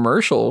like a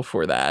commercial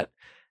for that,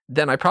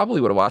 then I probably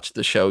would have watched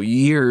the show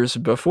years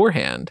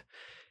beforehand.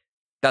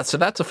 That's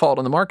a fault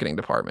on the marketing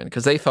department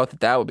because they thought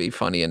that would be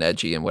funny and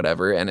edgy and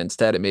whatever, and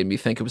instead it made me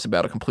think it was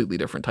about a completely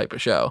different type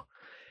of show.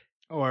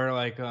 Or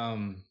like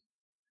I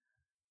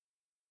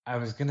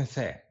was gonna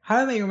say,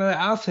 how do they?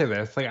 I'll say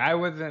this: like I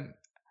wasn't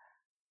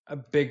a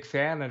big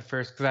fan at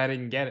first because I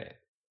didn't get it.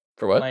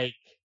 For what? Like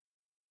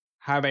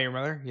How I Met Your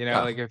Mother,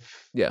 like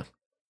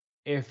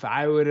if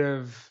I would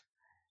have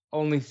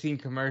only seen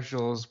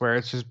commercials where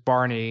it's just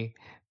Barney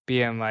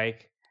being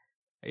like,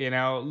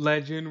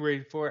 legend,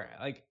 wait for it,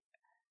 like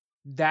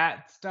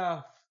that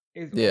stuff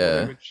is all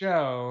the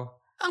show.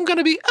 I'm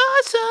gonna be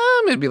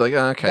awesome. It'd be like,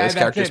 okay, this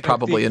character's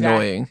probably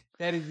annoying.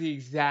 That is the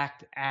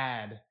exact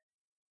ad,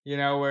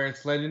 where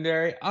it's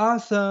legendary,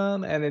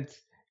 awesome, and it's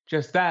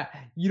just that.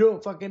 You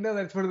don't fucking know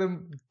that's one of the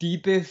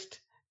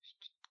deepest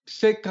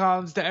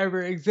sitcoms to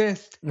ever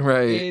exist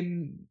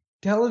in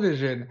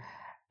television.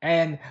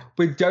 And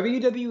with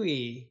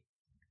WWE,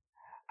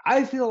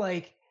 I feel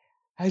like,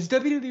 has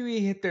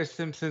WWE hit their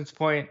Simpsons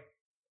point?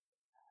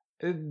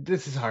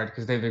 This is hard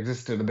because they've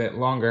existed a bit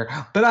longer,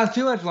 but not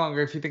too much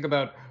longer if you think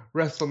about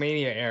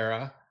WrestleMania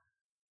era.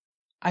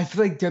 I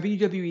feel like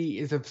WWE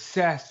is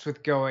obsessed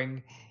with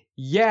going,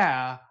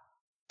 yeah,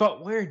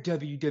 but we're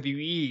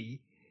WWE.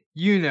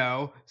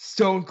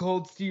 Stone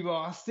Cold Steve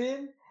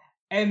Austin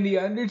and The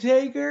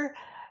Undertaker.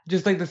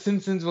 Just like the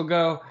Simpsons will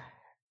go,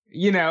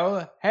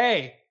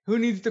 hey, who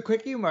needs the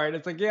Quickie Mart?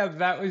 It's like, yeah,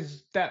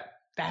 that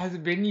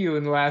hasn't been you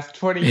in the last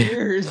 20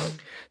 years.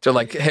 So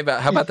like, hey,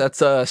 how about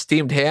that's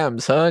steamed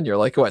hams, huh? And you're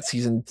like, what,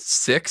 season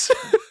 6?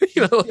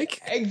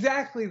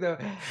 Exactly, though.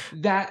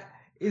 That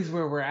is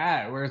where we're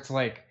at, where it's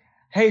like,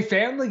 hey,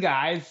 Family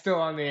Guy is still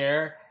on the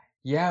air.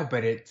 Yeah,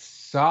 but it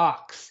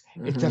sucks.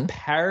 Mm-hmm. It's a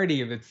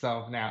parody of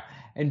itself now.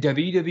 And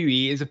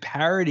WWE is a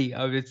parody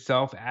of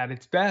itself at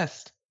its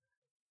best.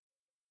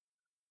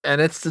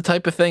 And it's the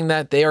type of thing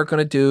that they are going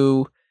to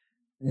do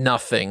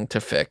nothing to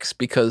fix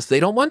because they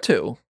don't want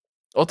to.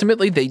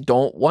 Ultimately, they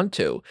don't want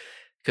to.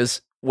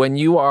 Because when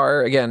you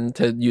are, again,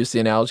 to use the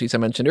analogies I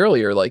mentioned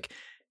earlier, like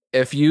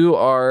if you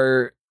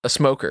are a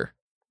smoker,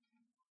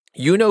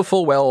 you know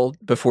full well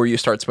before you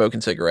start smoking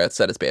cigarettes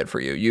that it's bad for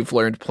you. You've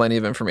learned plenty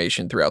of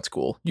information throughout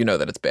school. You know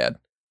that it's bad.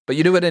 But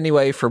you do it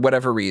anyway for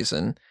whatever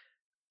reason.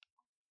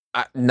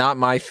 Not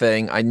my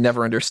thing. I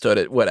never understood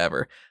it.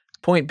 Whatever.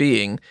 Point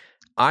being,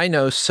 I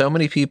know so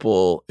many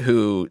people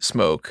who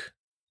smoke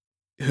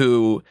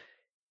who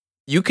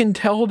you can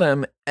tell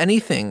them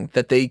anything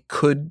that they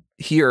could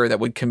hear that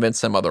would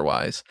convince them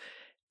otherwise.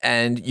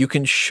 And you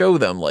can show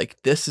them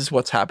like, this is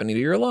what's happening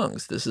to your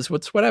lungs. This is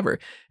what's whatever.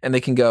 And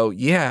they can go,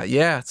 yeah,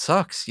 it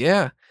sucks.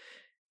 Yeah.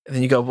 And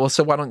then you go, well,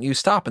 so why don't you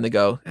stop? And they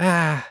go,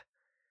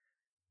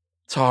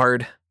 it's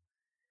hard.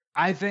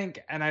 I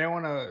think, and I don't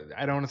want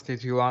to stay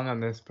too long on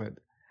this, but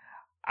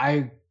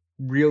I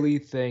really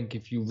think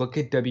if you look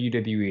at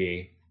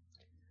WWE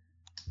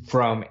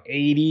from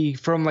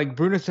like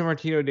Bruno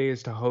Sammartino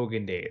days to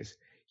Hogan days,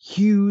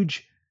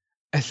 huge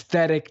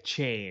aesthetic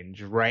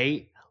change,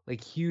 right?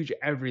 Like huge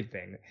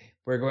everything.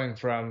 We're going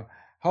from,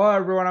 hello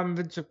everyone, I'm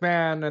Vince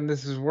McMahon and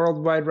this is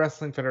Worldwide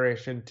Wrestling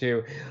Federation,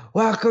 to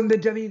welcome to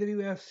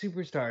WWF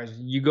Superstars.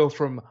 You go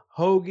from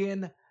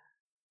Hogan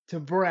to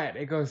Brett.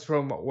 It goes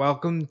from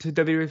welcome to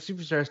WWF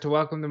Superstars to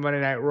welcome to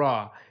Monday Night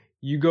Raw.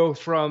 You go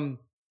from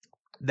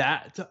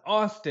that to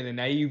Austin, and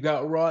now you've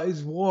got Raw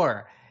is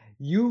War.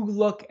 You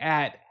look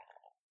at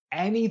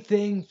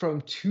anything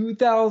from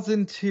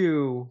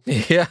 2002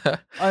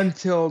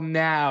 until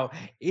now,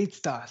 it's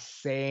the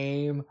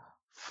same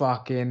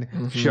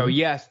fucking show.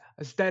 Yes,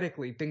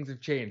 aesthetically, things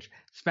have changed.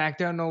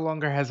 SmackDown no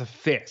longer has a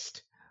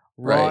fist.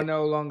 Raw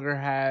no longer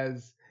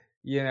has,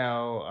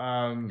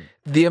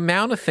 the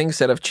amount of things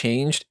that have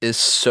changed is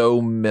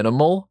so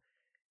minimal,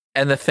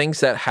 and the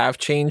things that have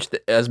changed,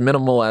 as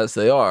minimal as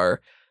they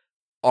are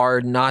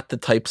not the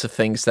types of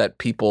things that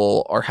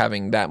people are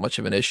having that much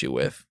of an issue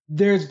with.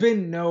 There's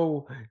been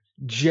no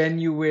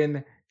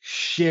genuine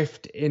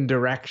shift in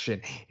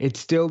direction. It's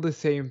still the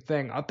same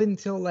thing. Up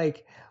until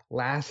like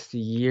last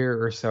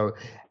year or so,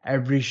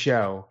 every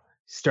show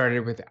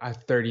started with a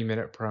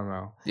 30-minute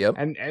promo. Yep.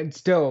 And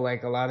still,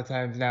 like a lot of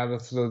times now, they'll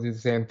still do the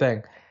same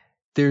thing.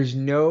 There's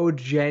no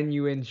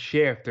genuine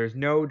shift. There's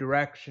no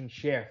direction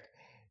shift.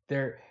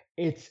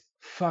 It's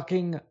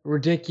fucking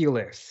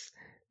ridiculous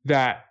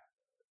that,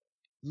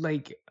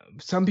 like,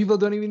 some people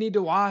don't even need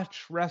to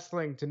watch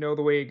wrestling to know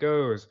the way it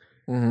goes.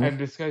 Mm-hmm. And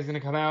this guy's going to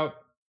come out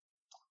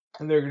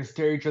and they're going to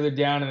stare each other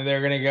down and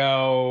they're going to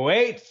go,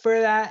 wait for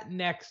that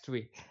next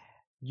week.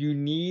 You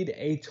need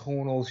a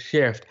tonal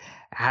shift.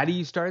 How do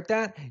you start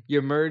that?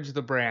 You merge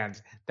the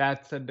brands.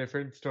 That's a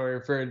different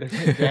story for a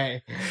different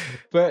day.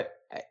 But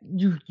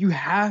you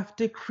have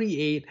to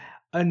create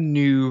a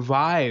new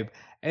vibe.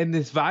 And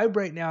this vibe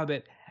right now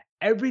that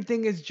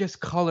everything is just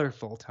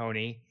colorful,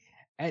 Tony.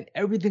 And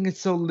everything is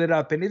so lit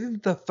up. And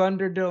isn't the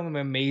Thunderdome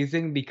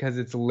amazing because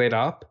it's lit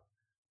up?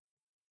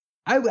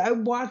 I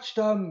watched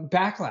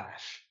Backlash,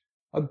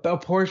 a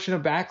portion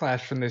of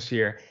Backlash from this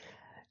year.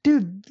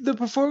 Dude, the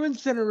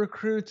Performance Center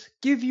recruits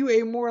give you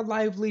a more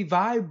lively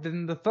vibe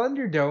than the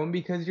Thunderdome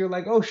because you're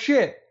like, oh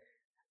shit,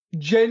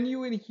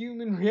 genuine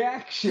human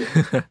reaction.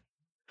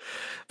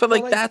 But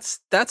like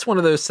that's one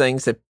of those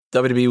things that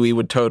WWE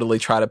would totally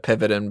try to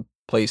pivot and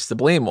place the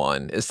blame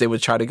on, is they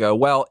would try to go,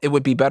 well, it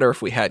would be better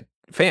if we had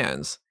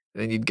fans.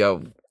 And you'd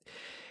go,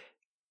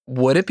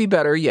 would it be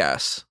better?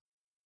 Yes,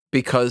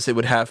 because it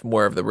would have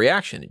more of the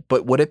reaction.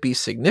 But would it be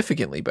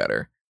significantly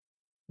better?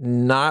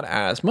 Not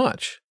as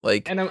much.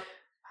 Like, and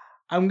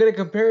I'm gonna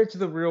compare it to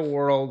the real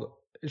world,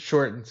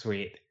 short and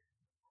sweet.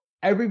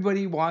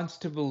 Everybody wants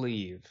to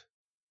believe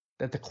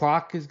that the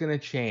clock is gonna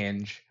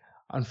change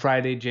on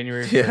Friday,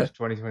 January 1st,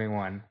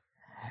 2021,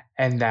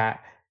 and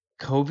that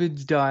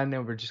COVID's done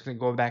and we're just gonna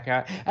go back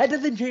out. That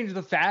doesn't change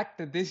the fact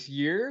that this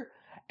year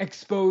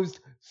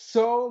exposed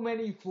so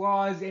many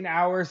flaws in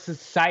our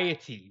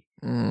society.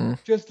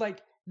 Just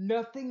like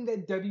nothing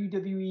that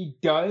WWE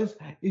does,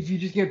 if you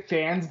just get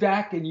fans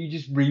back and you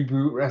just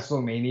reboot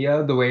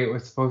WrestleMania the way it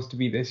was supposed to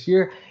be this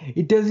year,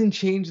 it doesn't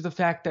change the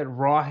fact that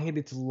Raw hit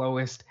its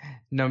lowest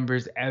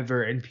numbers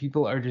ever and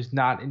people are just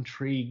not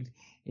intrigued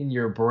in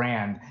your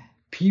brand.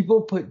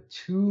 People put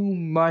too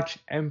much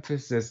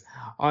emphasis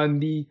on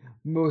the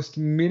most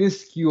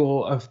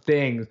minuscule of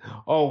things.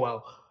 Oh,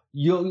 well,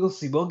 you'll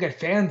see, we'll get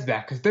fans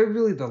back because they're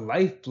really the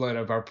lifeblood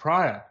of our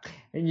product.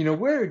 And, you know,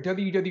 we're a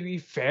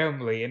WWE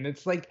family. And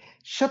it's like,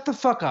 shut the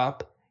fuck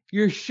up.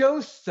 Your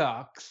show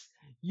sucks.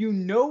 You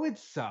know it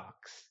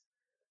sucks.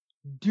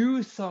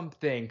 Do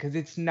something because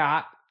it's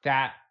not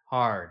that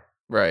hard.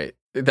 Right.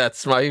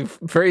 That's my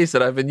phrase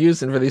that I've been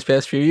using for these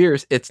past few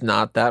years. It's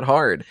not that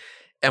hard.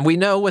 And we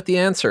know what the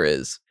answer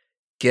is.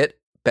 Get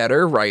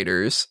better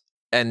writers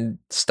and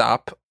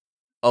stop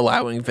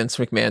allowing Vince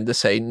McMahon to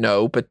say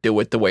no, but do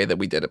it the way that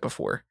we did it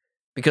before.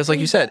 Because like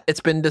you said,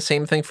 it's been the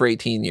same thing for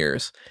 18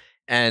 years.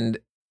 And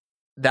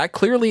that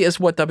clearly is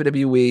what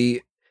WWE,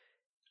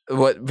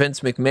 what Vince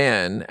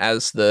McMahon,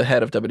 as the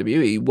head of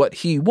WWE, what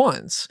he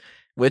wants.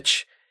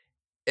 Which,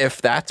 if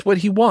that's what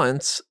he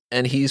wants,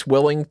 and he's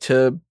willing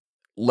to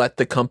let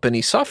the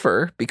company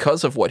suffer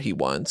because of what he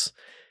wants,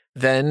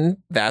 then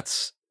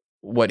that's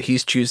what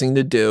he's choosing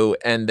to do,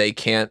 and they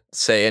can't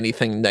say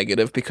anything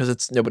negative because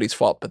it's nobody's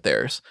fault but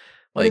theirs.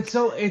 Like,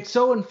 it's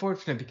so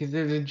unfortunate because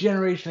there's a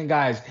generation of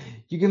guys.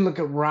 You can look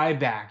at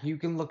Ryback, you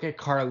can look at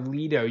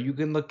Carlito, you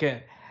can look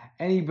at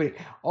anybody.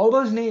 All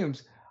those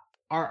names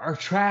are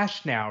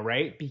trash now,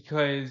 right?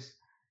 Because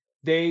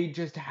they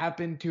just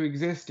happen to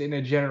exist in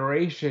a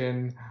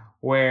generation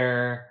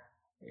where,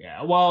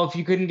 yeah, well, if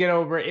you couldn't get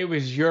over it, it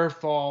was your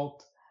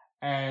fault,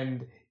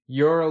 and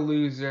you're a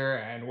loser,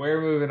 and we're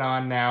moving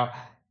on now.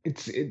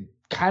 It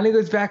kind of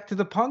goes back to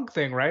the Punk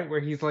thing, right? Where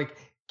he's like,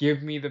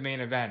 give me the main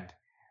event.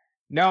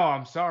 No,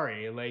 I'm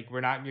sorry. Like,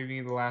 we're not giving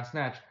you the last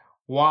match.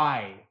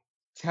 Why?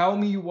 Tell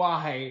me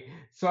why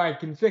so I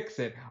can fix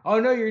it. Oh,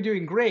 no, you're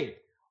doing great.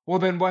 Well,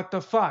 then what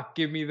the fuck?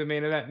 Give me the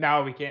main event.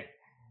 No, we can't.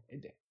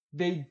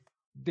 They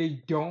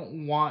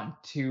don't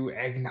want to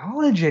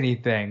acknowledge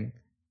anything.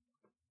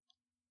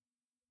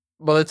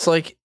 Well, it's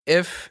like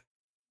if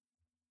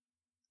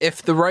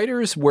the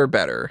writers were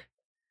better,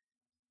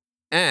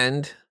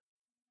 and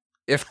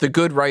if the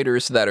good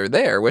writers that are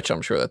there, which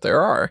I'm sure that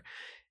there are,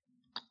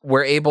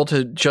 were able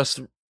to just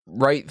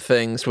write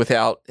things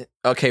without,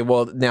 okay,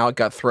 well, now it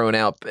got thrown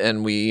out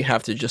and we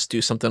have to just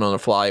do something on the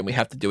fly and we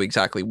have to do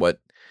exactly what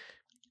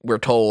we're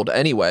told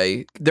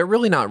anyway, they're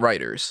really not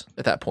writers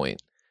at that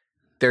point.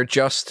 They're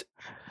just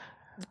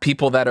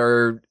people that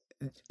are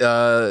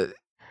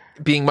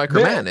being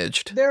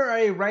micromanaged. They're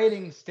a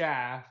writing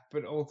staff,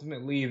 but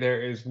ultimately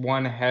there is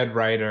one head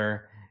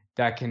writer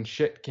that can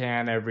shit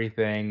can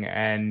everything,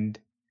 and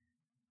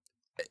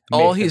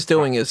all he's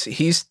doing is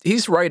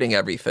he's writing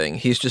everything.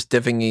 He's just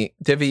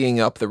divvying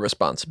up the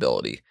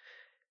responsibility.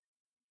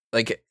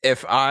 Like,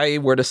 if I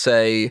were to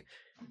say,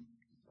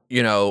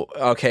 you know,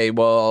 okay,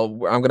 well,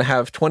 I'm going to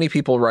have 20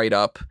 people write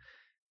up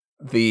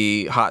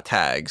the hot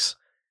tags,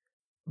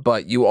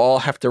 but you all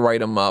have to write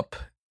them up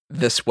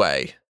this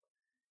way.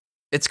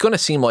 It's going to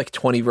seem like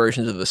 20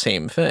 versions of the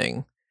same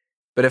thing.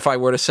 But if I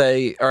were to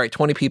say, all right,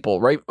 20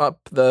 people, write up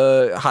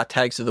the hot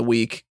tags of the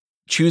week,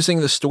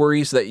 choosing the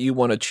stories that you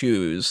want to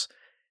choose,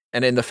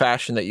 and in the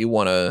fashion that you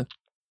want to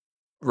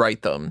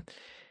write them,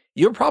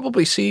 you'll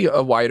probably see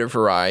a wider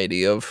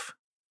variety of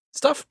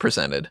stuff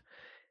presented.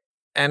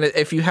 And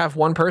if you have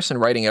one person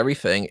writing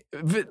everything,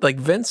 like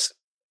Vince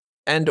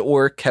and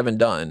or Kevin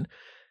Dunn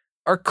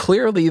are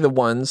clearly the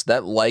ones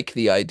that like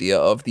the idea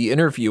of the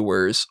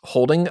interviewers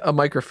holding a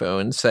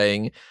microphone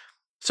saying,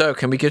 so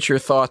can we get your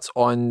thoughts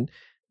on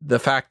the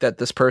fact that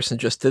this person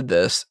just did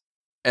this,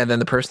 and then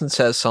the person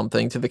says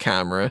something to the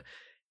camera,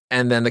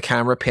 and then the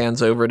camera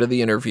pans over to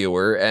the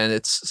interviewer, and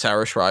it's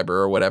Sarah Schreiber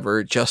or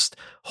whatever, just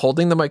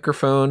holding the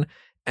microphone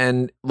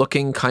and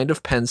looking kind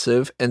of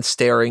pensive and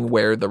staring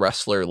where the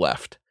wrestler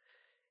left.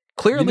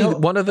 Clearly,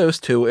 one of those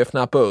two, if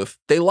not both,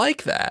 they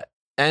like that.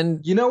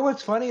 And you know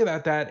what's funny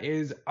about that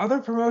is other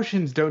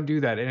promotions don't do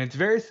that, and it's a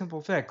very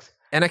simple fix.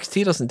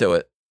 NXT doesn't do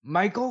it.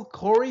 Michael,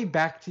 Corey,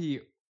 back to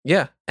you.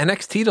 Yeah,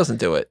 NXT doesn't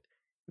do it.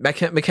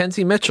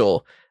 Mackenzie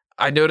Mitchell,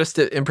 I noticed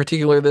it in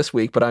particular this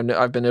week, but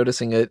I've been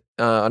noticing it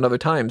on other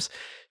times.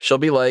 She'll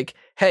be like,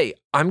 hey,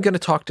 I'm going to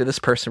talk to this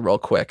person real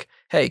quick.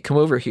 Hey, come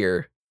over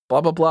here.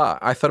 Blah, blah, blah.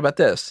 I thought about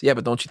this. Yeah,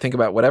 but don't you think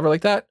about whatever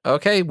like that?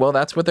 Okay, well,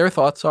 that's what their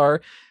thoughts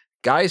are.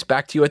 Guys,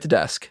 back to you at the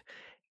desk.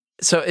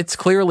 So it's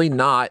clearly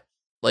not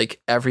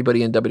like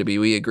everybody in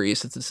WWE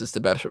agrees that this is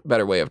the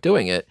better way of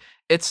doing it.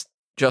 It's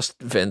just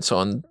Vince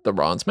on the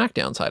Raw and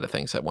SmackDown side of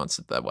things that wants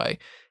it that way.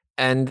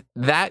 And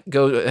that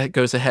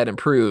goes ahead and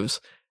proves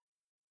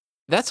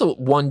that's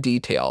one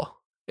detail.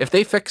 If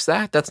they fix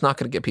that, that's not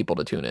going to get people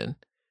to tune in.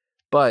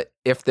 But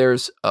if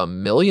there's a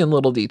million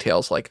little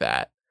details like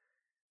that,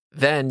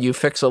 then you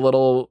fix a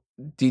little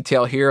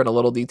detail here and a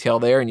little detail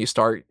there, and you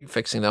start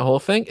fixing the whole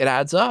thing. It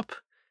adds up.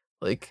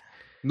 Like,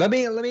 let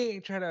me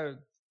try to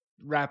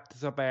wrap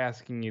this up by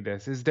asking you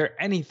this: is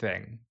there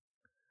anything,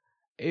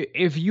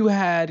 if you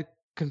had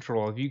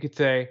control, if you could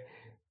say,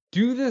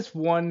 do this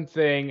one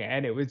thing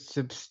and it would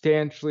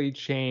substantially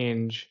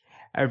change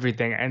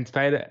everything, and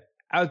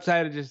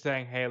outside of just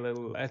saying, hey,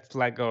 let's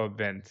let go of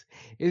Vince,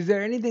 is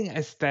there anything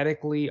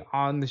aesthetically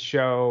on the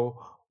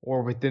show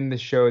or within the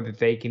show that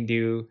they can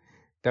do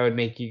that would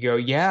make you go,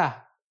 yeah,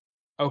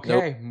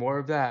 okay, nope, more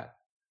of that?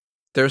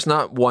 There's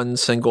not one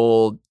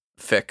single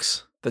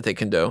fix that they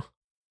can do.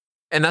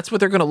 And that's what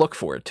they're going to look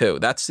for too.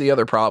 That's the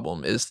other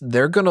problem, is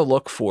they're going to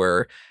look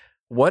for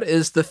what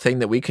is the thing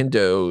that we can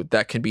do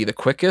that can be the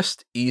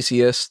quickest,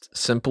 easiest,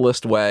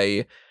 simplest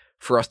way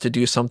for us to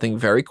do something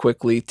very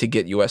quickly to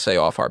get USA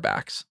off our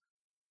backs.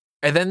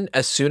 And then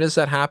as soon as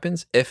that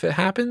happens, if it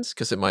happens,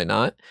 because it might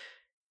not,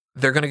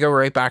 they're going to go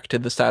right back to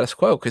the status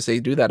quo, because they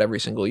do that every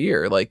single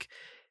year. Like,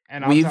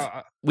 and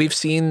we've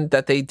seen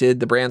that they did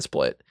the brand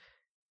split,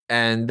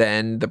 and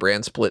then the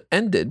brand split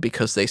ended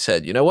because they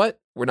said, you know what?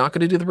 We're not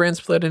going to do the brand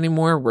split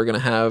anymore. We're going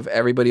to have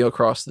everybody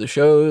across the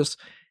shows,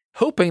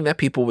 hoping that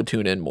people would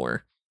tune in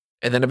more.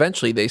 And then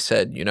eventually they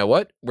said, you know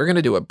what? We're going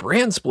to do a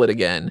brand split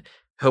again,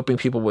 hoping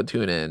people would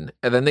tune in.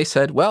 And then they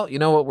said, well, you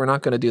know what? We're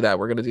not going to do that.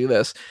 We're going to do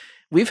this.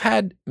 We've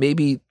had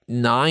maybe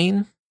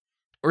 9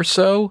 or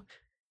so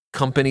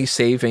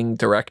company-saving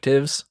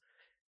directives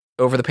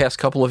over the past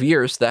couple of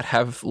years that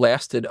have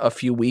lasted a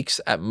few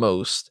weeks at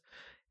most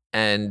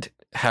and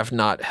have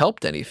not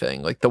helped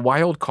anything, like the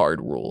wild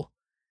card rule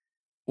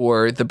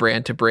or the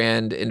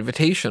brand-to-brand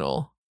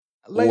invitational,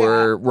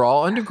 or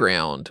Raw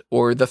Underground,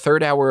 or the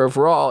third hour of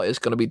Raw is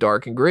going to be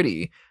dark and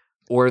gritty,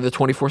 or the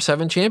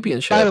 24/7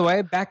 championship. By the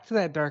way, back to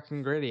that dark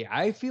and gritty,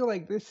 I feel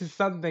like this is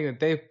something that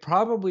they've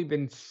probably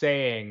been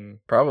saying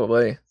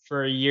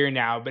for a year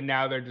now, but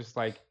now they're just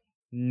like,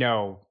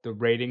 no, the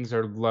ratings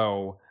are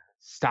low.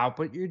 Stop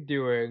what you're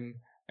doing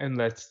and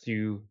let's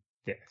do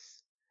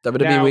this.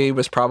 WWE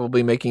was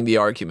probably making the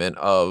argument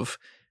of,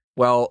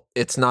 well,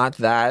 it's not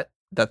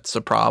that's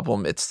a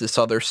problem, it's this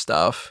other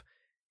stuff.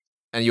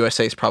 And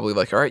USA is probably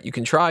like, all right, you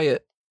can try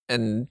it.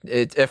 And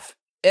if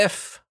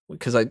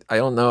because I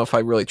don't know if I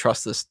really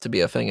trust this to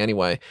be a thing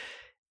anyway,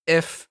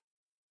 if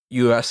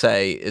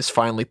USA is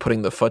finally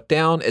putting the foot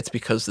down, it's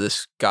because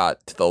this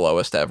got to the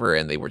lowest ever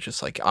and they were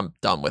just like, I'm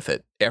done with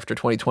it. After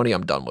 2020,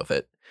 I'm done with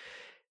it.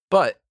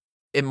 But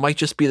it might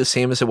just be the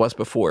same as it was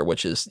before,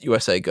 which is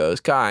USA goes,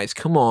 guys,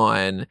 come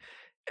on.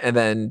 And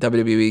then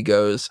WWE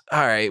goes,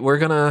 all right, we're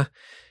gonna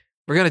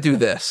do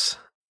this.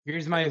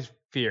 Here's my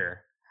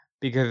fear,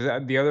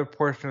 because the other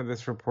portion of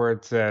this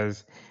report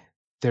says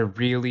they're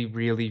really,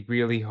 really,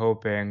 really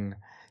hoping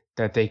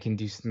that they can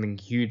do something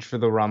huge for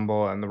the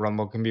Rumble, and the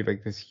Rumble can be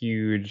like this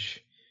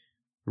huge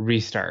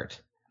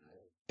restart.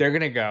 They're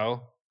going to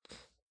go,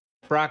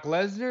 Brock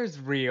Lesnar's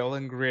real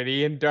and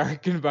gritty and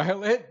dark and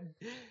violent.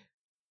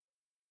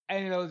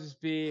 And it'll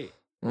just be,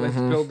 let's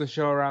build the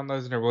show around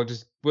Lesnar.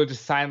 We'll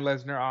just sign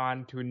Lesnar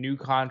on to a new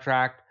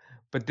contract,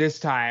 but this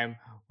time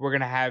we're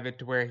going to have it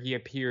to where he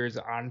appears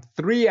on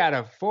 3 out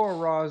of 4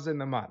 Raws in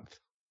the month.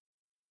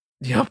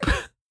 Yep.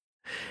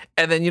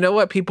 And then you know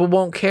what? People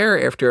won't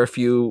care after a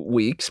few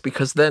weeks,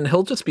 because then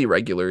he'll just be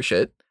regular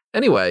shit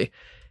anyway.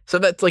 So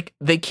that's like,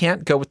 they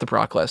can't go with the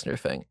Brock Lesnar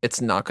thing. It's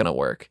not going to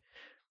work.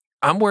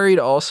 I'm worried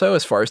also,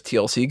 as far as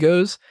TLC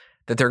goes,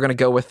 that they're going to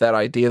go with that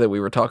idea that we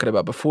were talking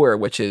about before,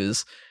 which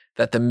is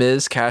that the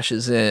Miz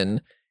cashes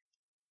in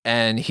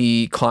and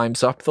he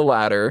climbs up the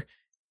ladder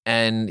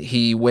and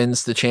he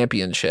wins the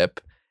championship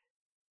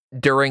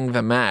during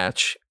the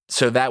match.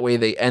 So that way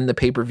they end the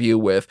pay-per-view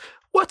with,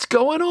 what's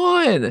going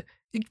on?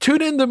 You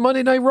tune in to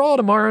Monday Night Raw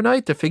tomorrow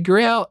night to figure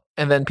out.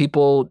 And then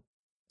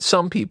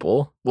some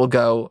people will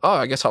go, oh,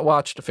 I guess I'll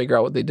watch to figure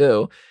out what they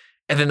do.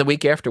 And then the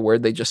week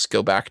afterward, they just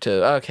go back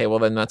to, okay, well,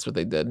 then that's what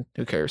they did.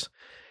 Who cares?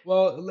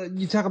 Well,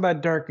 you talk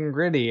about dark and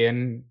gritty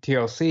and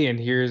TLC, and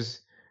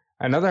here's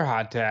another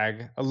hot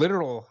tag, a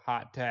literal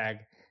hot tag.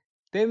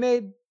 They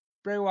made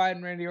Bray Wyatt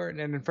and Randy Orton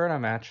an Inferno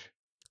match.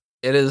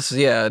 It is,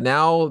 yeah.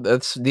 Now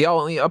that's the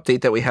only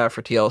update that we have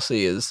for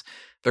TLC is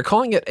they're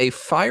calling it a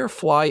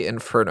Firefly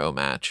Inferno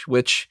match,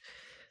 which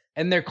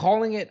And they're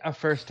calling it a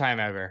first time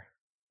ever.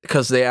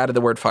 because they added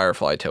the word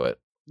Firefly to it.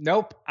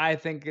 Nope, I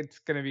think it's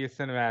going to be a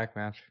cinematic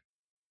match.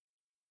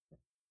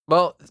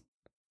 Well,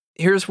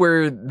 here's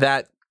where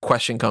that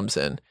question comes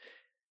in.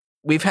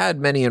 We've had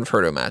many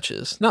Inferno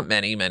matches, not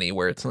many,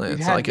 where it's We've not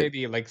had like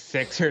maybe like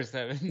 6 or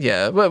 7.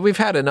 Yeah, but we've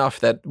had enough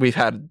that we've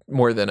had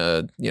more than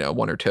a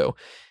one or two.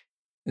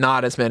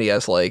 Not as many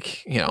as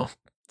like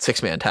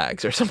 6-man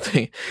tags or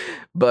something,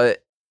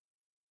 but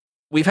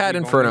we've had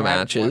Inferno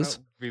matches.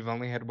 We've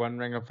only had one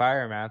Ring of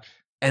Fire match.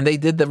 And they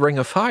did the Ring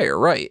of Fire,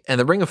 right? And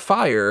the Ring of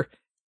Fire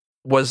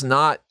was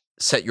not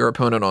set your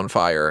opponent on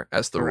fire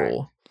as the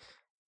rule.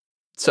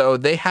 So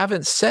they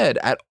haven't said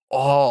at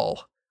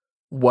all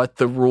what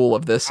the rule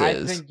of this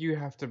is. I think you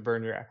have to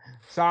burn your...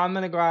 So I'm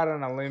going to go out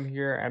on a limb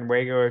here, and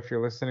Wago, if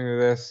you're listening to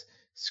this,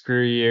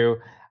 screw you.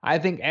 I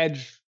think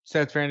Edge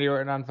sets Randy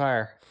Orton on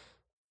fire.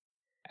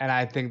 And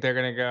I think they're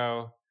going to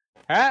go,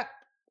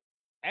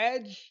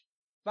 Edge,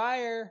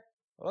 fire.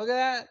 Look at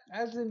that.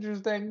 That's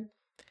interesting.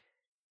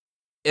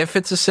 If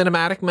it's a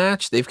cinematic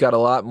match, they've got a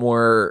lot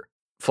more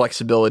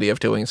flexibility of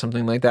doing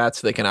something like that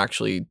so they can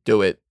actually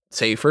do it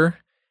safer.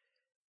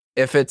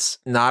 If it's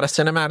not a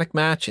cinematic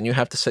match and you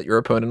have to set your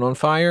opponent on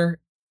fire,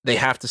 they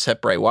have to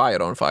set Bray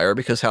Wyatt on fire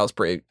because how's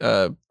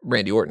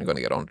Randy Orton going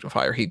to get on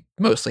fire? He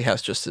mostly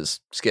has just his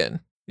skin,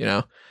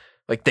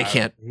 Like they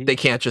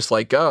can't just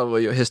like, oh,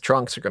 well, his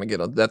trunks are going to get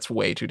on. That's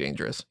way too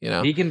dangerous,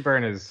 He can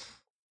burn his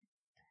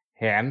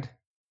hand,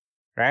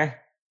 right?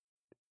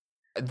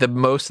 The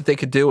most that they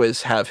could do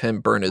is have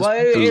him burn his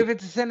boot. If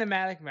it's a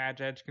cinematic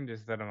match, Edge can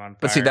just set him on fire.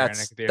 But see,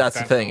 that's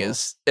the thing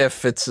is,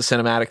 if it's a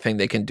cinematic thing,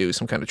 they can do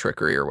some kind of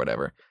trickery or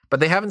whatever.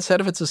 But they haven't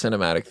said if it's a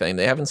cinematic thing.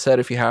 They haven't said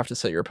if you have to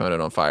set your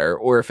opponent on fire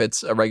or if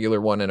it's a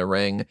regular one in a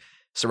ring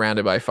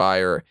surrounded by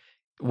fire.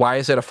 Why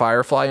is it a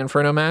Firefly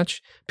Inferno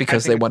match?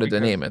 Because they wanted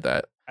to name it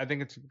that. I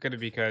think it's going to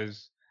be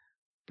because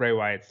Bray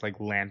Wyatt's like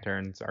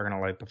lanterns are going to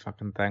light the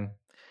fucking thing.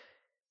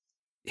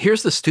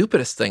 Here's the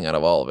stupidest thing out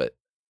of all of it.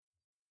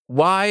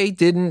 Why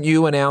didn't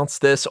you announce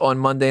this on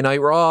Monday Night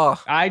Raw?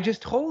 I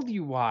just told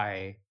you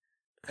why.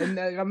 And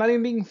I'm not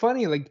even being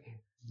funny. Like,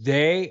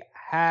 they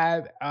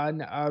have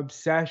an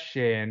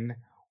obsession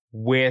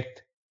with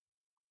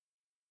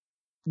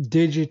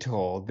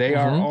digital. They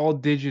are all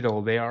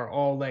digital. They are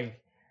all like,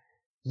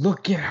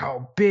 look at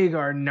how big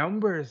our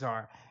numbers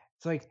are.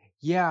 It's like,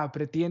 yeah,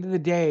 but at the end of the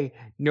day,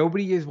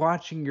 nobody is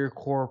watching your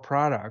core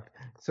product.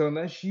 So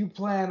unless you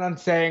plan on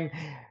saying,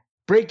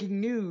 breaking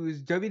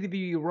news,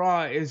 WWE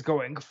Raw is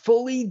going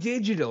fully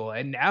digital,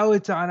 and now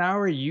it's on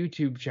our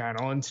YouTube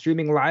channel and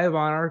streaming live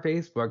on our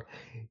Facebook,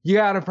 you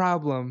got a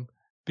problem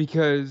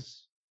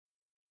because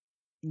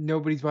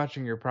nobody's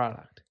watching your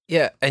product.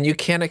 Yeah, and you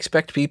can't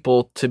expect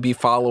people to be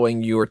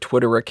following your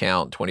Twitter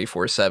account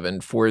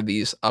 24/7 for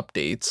these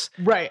updates,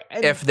 right?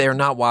 If they're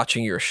not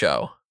watching your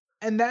show.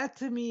 And that,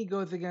 to me,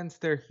 goes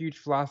against their huge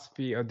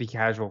philosophy of the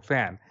casual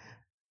fan.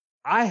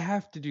 I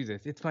have to do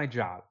this. It's my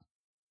job.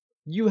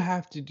 You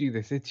have to do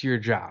this. It's your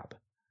job.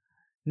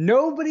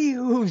 Nobody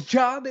whose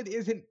job it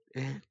isn't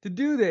to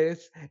do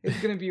this is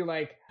going to be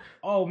like,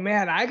 oh,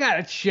 man, I got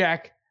to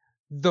check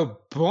the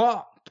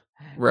bump.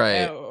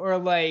 Right. Or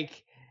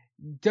like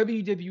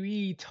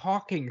WWE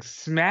talking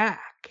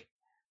smack.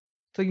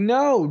 It's like,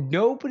 no,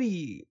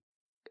 nobody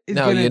is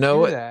going to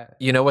do that.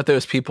 You know what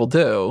those people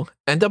do?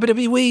 And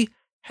WWE...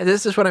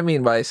 This is what I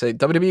mean by I say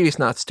WWE is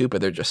not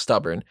stupid. They're just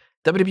stubborn.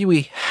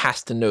 WWE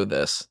has to know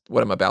this,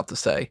 what I'm about to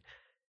say.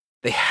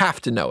 They have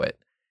to know it.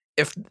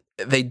 If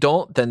they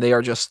don't, then they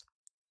are just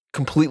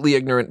completely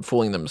ignorant and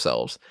fooling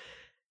themselves.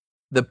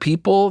 The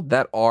people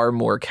that are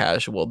more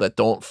casual, that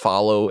don't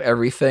follow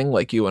everything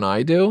like you and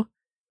I do,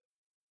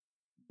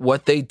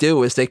 what they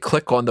do is they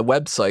click on the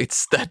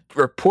websites that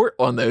report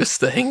on those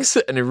things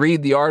and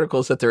read the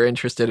articles that they're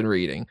interested in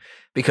reading,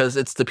 because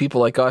it's the people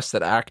like us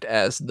that act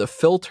as the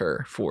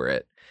filter for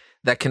it,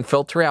 that can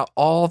filter out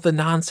all the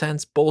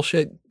nonsense,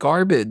 bullshit,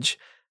 garbage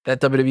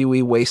that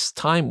WWE wastes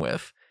time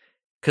with.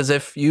 Because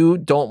if you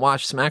don't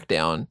watch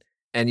SmackDown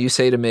and you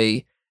say to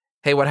me,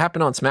 hey, what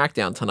happened on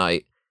SmackDown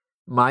tonight?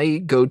 My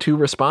go-to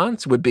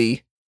response would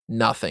be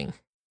nothing.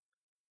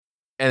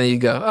 And then you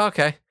go, oh,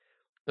 okay.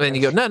 And then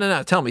you go,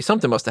 no, tell me,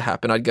 something must have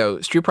happened. I'd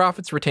go, Street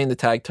Profits retained the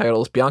tag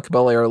titles. Bianca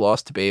Belair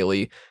lost to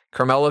Bayley.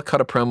 Carmella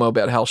cut a promo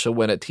about how she'll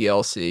win at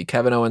TLC.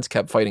 Kevin Owens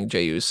kept fighting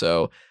Jey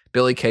Uso.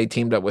 Billie Kay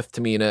teamed up with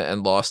Tamina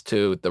and lost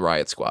to the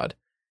Riot Squad.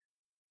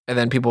 And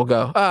then people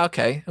go, oh,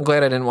 okay, I'm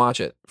glad I didn't watch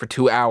it for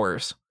 2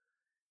 hours.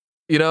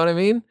 You know what I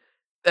mean?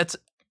 That's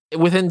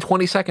within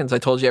 20 seconds. I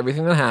told you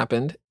everything that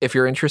happened. If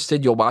you're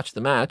interested, you'll watch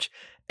the match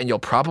and you'll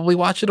probably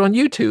watch it on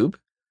YouTube,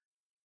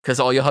 because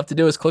all you'll have to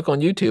do is click on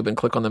YouTube and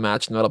click on the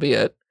match and that'll be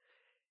it.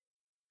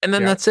 And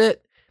then that's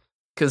it.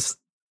 Because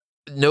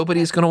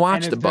Nobody's going to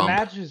watch And the if the bump.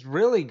 match is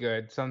really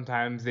good,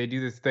 sometimes they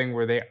do this thing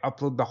where they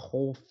upload the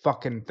whole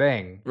fucking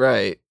thing.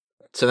 Right.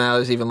 So now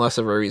there's even less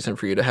of a reason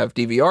for you to have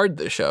DVR'd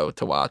the show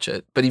to watch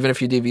it. But even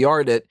if you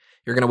DVR'd it,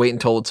 you're going to wait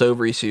until it's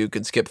over so you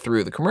can skip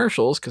through the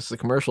commercials, because the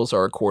commercials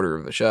are a quarter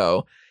of the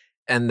show.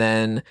 And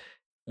then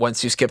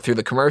once you skip through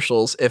the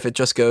commercials, if it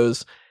just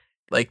goes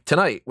like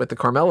tonight with the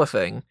Carmella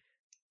thing,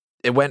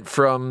 it went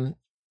from,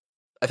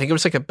 I think it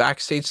was like a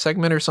backstage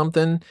segment or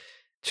something,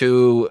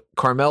 to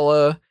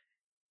Carmella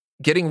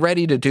getting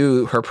ready to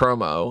do her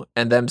promo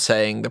and them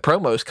saying the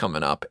promo's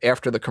coming up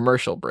after the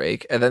commercial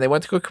break. And then they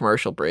went to a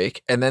commercial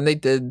break, and then they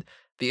did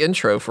the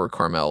intro for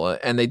Carmella,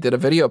 and they did a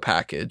video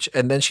package,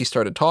 and then she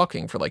started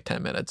talking for like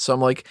 10 minutes. So I'm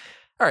like,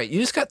 all right, you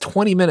just got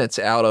 20 minutes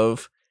out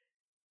of,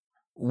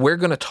 we're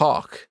going to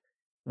talk.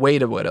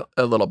 Wait a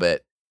little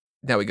bit.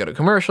 Now we go to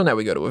commercial. Now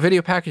we go to a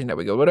video package. Now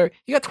we go whatever.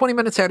 You got 20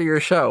 minutes out of your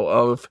show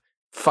of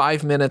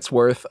 5 minutes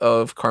worth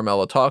of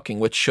Carmella talking,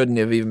 which shouldn't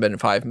have even been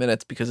 5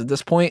 minutes, because at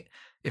this point,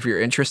 if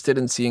you're interested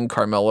in seeing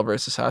Carmella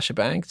versus Sasha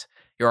Banks,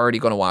 you're already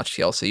going to watch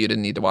TLC. You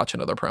didn't need to watch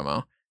another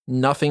promo.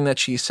 Nothing that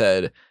she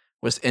said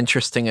was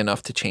interesting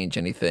enough to change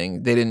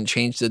anything. They didn't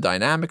change the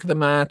dynamic of the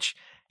match.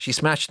 She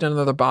smashed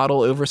another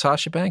bottle over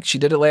Sasha Banks. She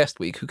did it last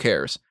week. Who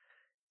cares?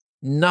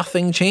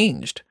 Nothing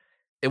changed.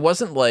 It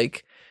wasn't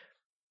like,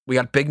 we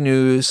got big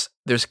news,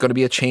 there's going to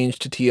be a change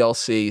to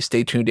TLC,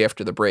 stay tuned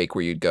after the break,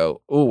 where you'd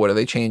go, oh, what are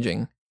they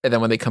changing? And then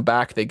when they come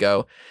back, they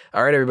go,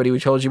 all right, everybody, we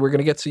told you we're going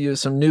to get to you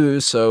some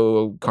news.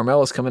 So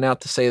Carmella's coming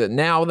out to say that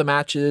now the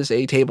match is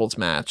a tables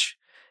match.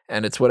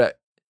 And it's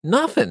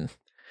nothing.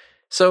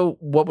 So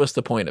what was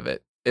the point of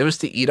it? It was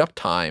to eat up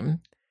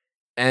time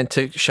and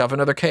to shove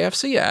another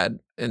KFC ad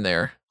in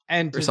there.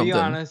 And to be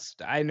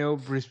honest, I know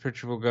Bruce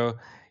Pritchard will go,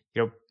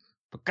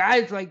 but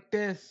guys like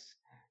this,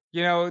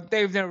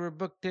 they've never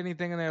booked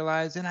anything in their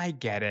lives. And I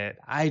get it.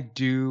 I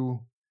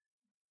do.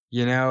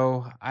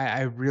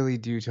 I really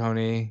do,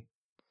 Tony.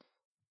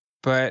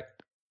 But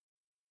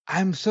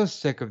I'm so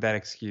sick of that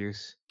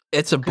excuse.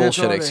 It's a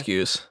bullshit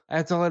excuse.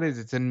 That's all it is.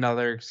 It's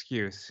another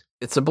excuse.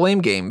 It's a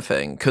blame game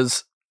thing,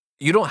 because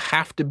you don't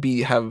have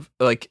to have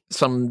like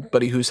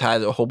somebody who's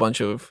had a whole bunch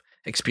of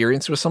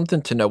experience with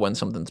something to know when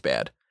something's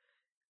bad.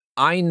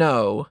 I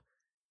know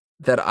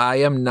that I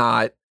am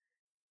not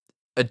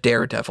a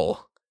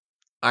daredevil.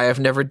 I have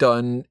never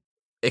done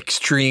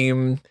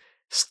extreme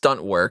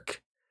stunt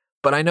work,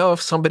 but I know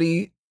if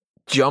somebody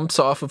jumps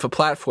off of a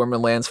platform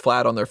and lands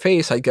flat on their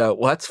face, I go,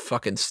 well, that's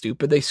fucking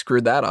stupid. They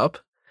screwed that up.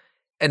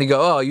 And you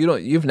go, oh,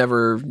 you've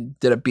never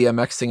did a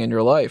BMX thing in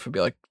your life. I'd be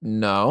like,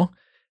 no,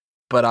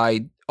 but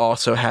I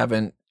also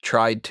haven't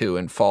tried to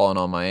and fallen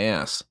on my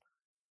ass.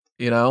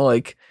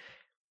 Like,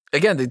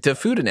 again, the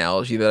food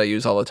analogy that I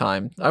use all the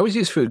time, I always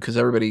use food because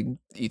everybody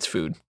eats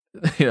food.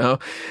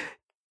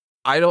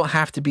 I don't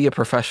have to be a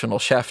professional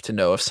chef to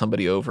know if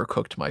somebody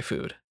overcooked my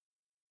food.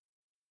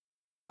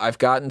 I've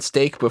gotten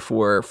steak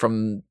before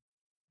from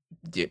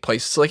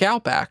places like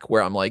Outback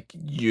where I'm like,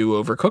 you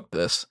overcooked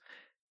this.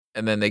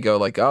 And then they go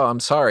like, oh,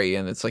 I'm sorry.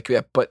 And it's like,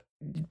 yeah, but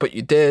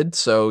you did,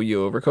 so you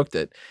overcooked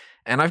it.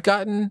 And I've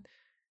gotten,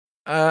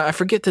 I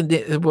forget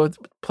what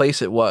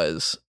place it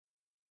was.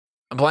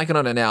 I'm blanking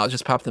on it now. It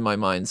just popped in my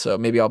mind. So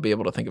maybe I'll be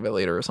able to think of it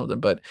later or something.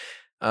 But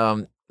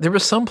there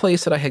was some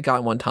place that I had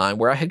gotten one time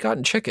where I had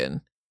gotten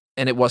chicken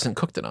and it wasn't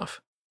cooked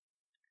enough.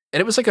 And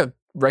it was like a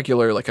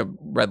regular, like a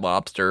Red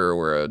Lobster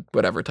or a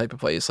whatever type of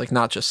place, like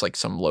not just like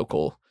some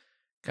local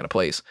kind of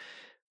place.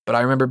 But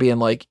I remember being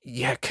like,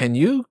 yeah, can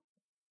you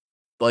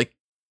like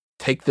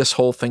take this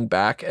whole thing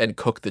back and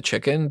cook the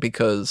chicken?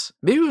 Because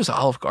maybe it was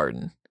Olive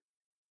Garden.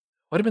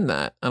 Would have been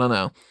that. I don't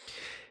know.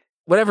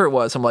 Whatever it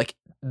was, I'm like,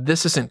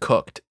 this isn't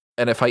cooked.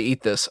 And if I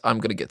eat this, I'm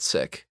going to get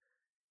sick.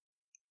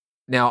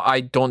 Now,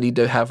 I don't need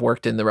to have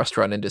worked in the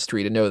restaurant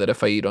industry to know that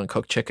if I eat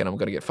uncooked chicken, I'm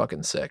going to get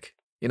fucking sick.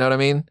 You know what I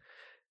mean?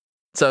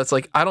 So it's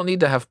like, I don't need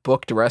to have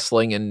booked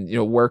wrestling and,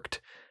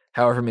 worked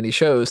however many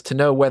shows to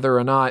know whether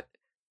or not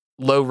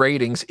low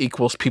ratings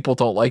equals people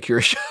don't like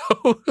your show.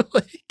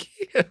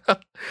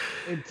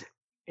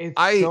 It's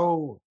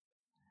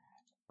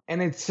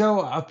so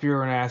up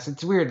your own ass.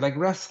 It's weird. Like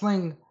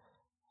wrestling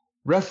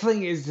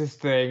is this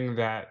thing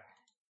that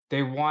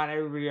they want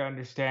everybody to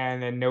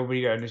understand and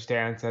nobody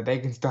understands, that they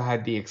can still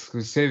have the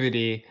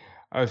exclusivity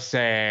of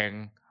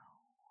saying,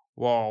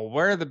 well,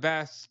 we're the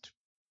best,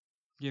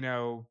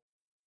 we're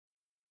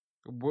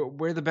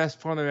the best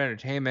form of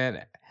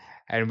entertainment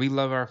and we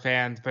love our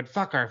fans, but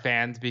fuck our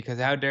fans, because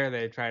how dare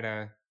they try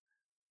to,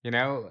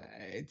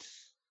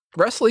 it's...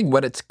 Wrestling,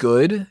 when it's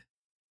good,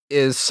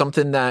 is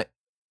something that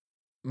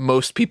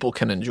most people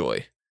can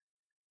enjoy.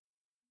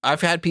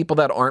 I've had people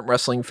that aren't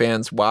wrestling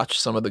fans watch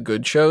some of the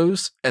good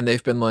shows and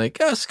they've been like,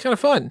 yeah, it's kind of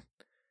fun.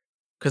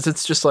 Because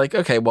it's just like,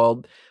 okay,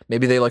 well,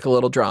 maybe they like a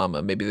little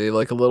drama. Maybe they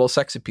like a little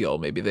sex appeal.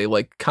 Maybe they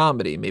like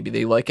comedy. Maybe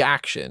they like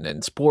action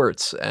and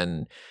sports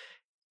and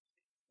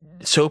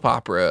soap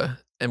opera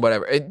and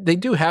whatever. They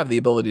do have the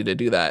ability to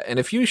do that. And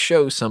if you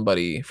show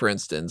somebody, for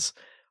instance,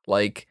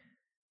 like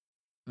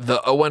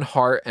the Owen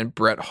Hart and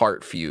Bret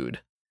Hart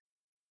feud,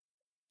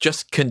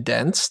 just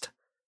condensed,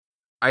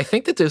 I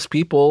think that those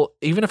people,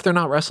 even if they're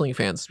not wrestling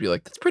fans, would be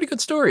like, that's a pretty good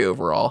story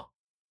overall.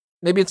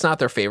 Maybe it's not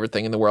their favorite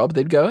thing in the world, but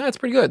they'd go, that's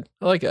pretty good.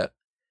 I like it.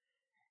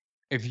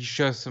 If you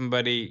show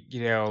somebody,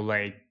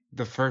 like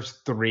the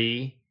first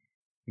 3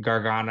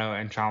 Gargano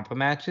and Ciampa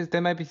matches, they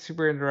might be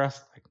super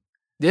interesting.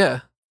 Yeah.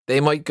 They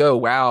might go,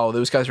 wow,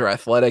 those guys are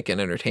athletic and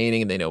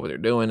entertaining and they know what they're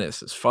doing.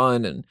 This is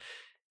fun. And,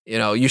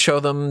 you show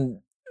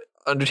them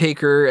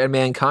Undertaker and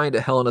Mankind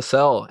at Hell in a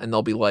Cell and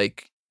they'll be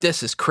like,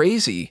 this is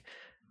crazy.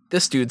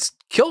 This dude's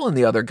killing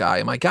the other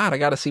guy. My God, I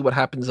got to see what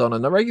happens on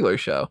a regular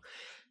show.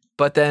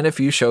 But then if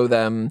you show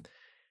them,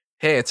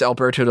 hey, it's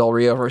Alberto Del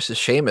Rio versus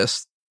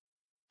Sheamus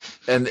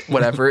and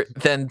whatever,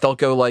 then they'll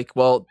go like,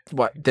 well,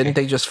 what, didn't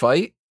they just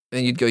fight?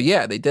 And you'd go,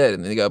 yeah, they did.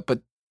 And then you go,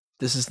 but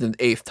this is the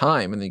 8th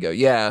time. And then you go,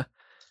 yeah,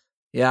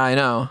 I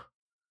know.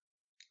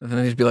 And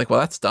then you'd be like, well,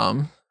 that's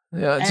dumb.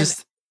 Yeah,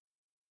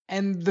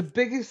 And the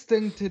biggest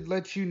thing to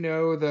let you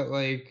know that,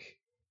 like,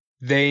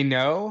 they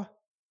know,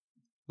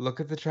 look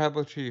at the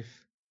Tribal Chief.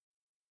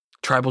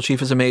 Tribal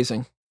Chief is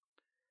amazing.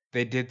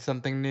 They did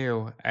something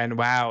new, and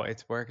wow,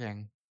 it's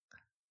working.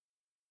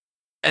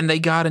 And they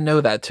got to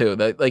know that too.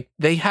 That, like,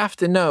 they have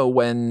to know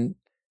when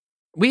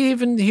we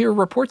even hear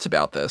reports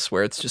about this,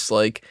 where it's just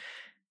like,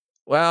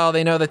 well,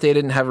 they know that they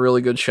didn't have a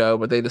really good show,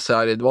 but they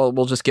decided, well,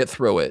 we'll just get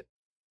through it.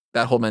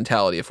 That whole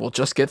mentality, if we'll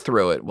just get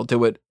through it, we'll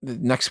do it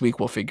next week,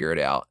 we'll figure it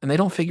out. And they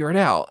don't figure it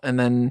out. And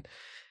then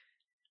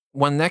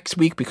when next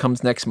week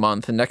becomes next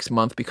month and next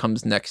month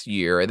becomes next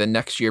year, and then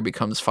next year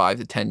becomes 5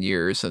 to 10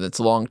 years, and it's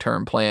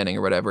long-term planning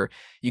or whatever,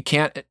 you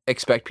can't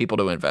expect people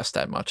to invest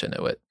that much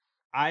into it.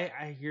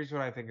 Here's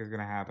what I think is going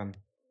to happen.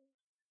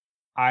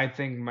 I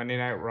think Monday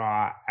Night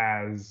Raw,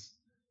 as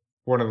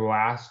one of the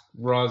last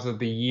Raws of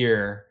the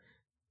year,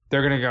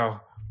 they're going to go,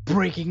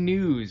 breaking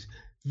news,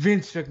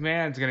 Vince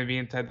McMahon's going to be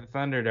inside the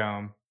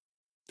Thunderdome.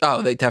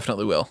 Oh, they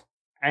definitely will.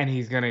 And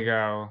he's going to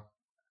go,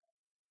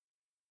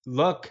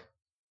 look,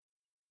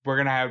 we're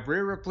going to have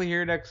Rhea Ripley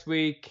here next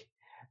week,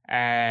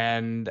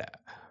 and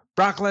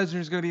Brock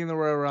Lesnar's going to be in the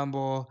Royal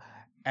Rumble,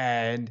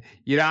 and,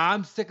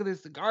 I'm sick of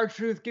this.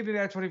 R-Truth, give me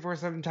that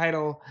 24/7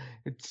 title.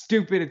 It's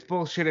stupid. It's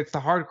bullshit. It's the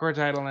hardcore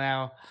title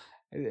now.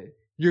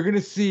 You're going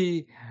to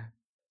see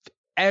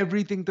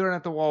everything thrown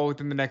at the wall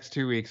within the next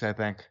 2 weeks, I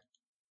think.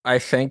 I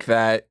think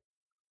that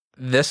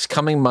this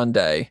coming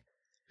Monday,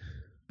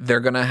 they're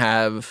going to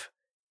have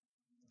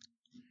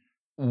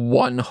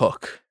one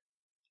hook.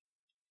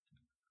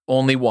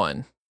 Only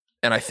one.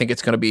 And I think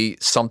it's going to be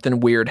something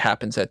weird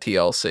happens at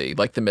TLC,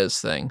 like the Miz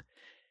thing.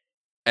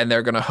 And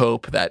they're going to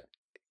hope that,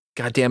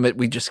 God damn it,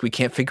 we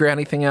can't figure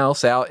anything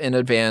else out in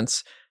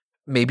advance.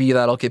 Maybe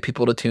that'll get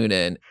people to tune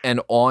in.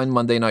 And on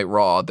Monday Night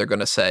Raw, they're going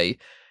to say,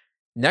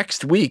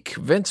 next week,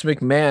 Vince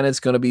McMahon is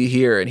going to be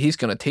here and he's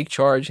going to take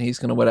charge and he's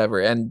going to whatever.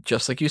 And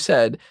just like you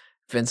said,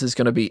 Vince is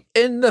going to be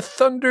in the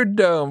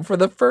Thunderdome for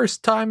the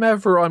first time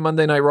ever on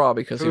Monday Night Raw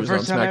because he was on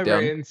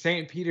SmackDown. In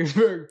St.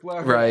 Petersburg,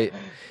 Florida. Right.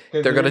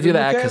 They're going to do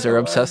that because they're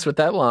obsessed with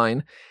that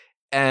line.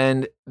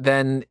 And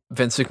then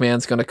Vince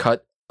McMahon's going to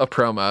cut a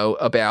promo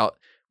about,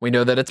 we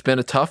know that it's been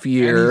a tough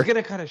year. And he's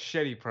going to cut a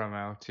shitty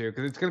promo too,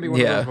 because it's going to be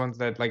one of those ones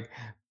that like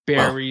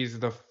buries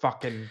the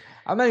fucking...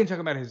 I'm not even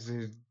talking about his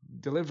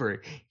delivery.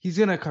 He's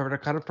going to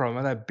cut a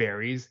promo that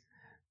buries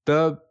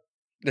the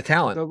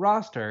talent, the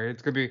roster.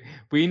 It's gonna be,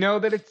 we know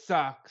that it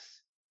sucks,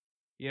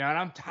 and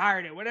I'm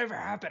tired of whatever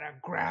happened. I'm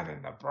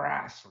grabbing the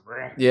brass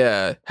ring.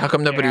 Yeah, how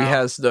come nobody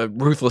has the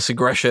ruthless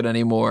aggression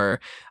anymore?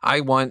 I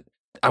want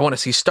to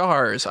see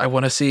stars. I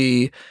want to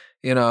see,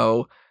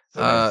 intensity.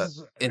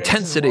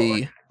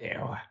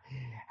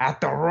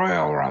 At the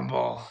Royal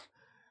Rumble,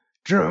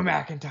 Drew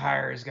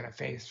McIntyre is gonna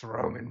face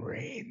Roman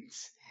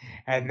Reigns,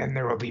 and then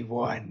there will be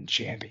one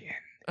champion.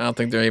 I don't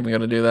think they're even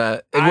going to do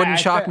that. It wouldn't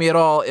shock me at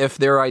all if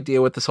their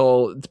idea with this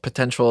whole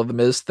potential of the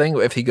Miz thing,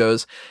 if he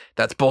goes,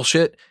 that's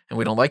bullshit and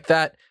we don't like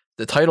that.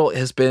 The title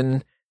has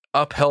been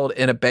upheld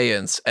in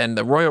abeyance and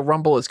the Royal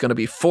Rumble is going to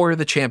be for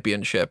the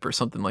championship or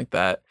something like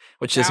that,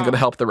 which isn't going to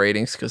help the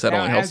ratings because that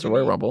only helps the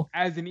Royal Rumble.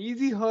 As an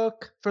easy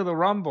hook for the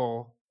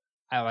Rumble,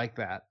 I like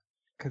that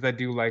because I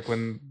do like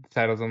when the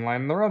title's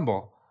online in the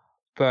Rumble.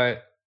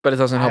 But it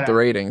doesn't help the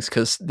ratings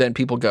because then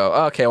people go,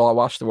 oh, okay, well, I'll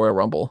watch the Royal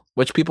Rumble,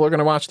 which people are going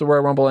to watch the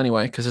Royal Rumble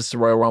anyway because it's the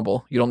Royal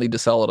Rumble. You don't need to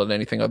sell it on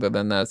anything other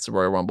than that's the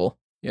Royal Rumble,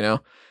 No,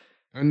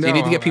 so you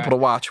need to get people to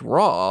watch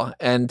Raw,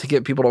 and to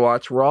get people to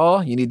watch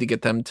Raw, you need to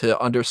get them to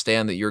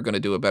understand that you're going to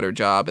do a better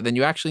job, and then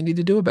you actually need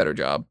to do a better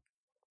job.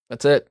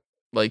 That's it.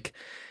 Like,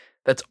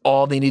 that's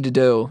all they need to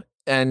do.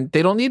 And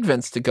they don't need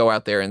Vince to go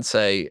out there and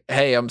say,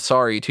 hey, I'm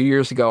sorry, 2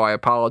 years ago I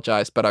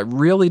apologized, but I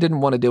really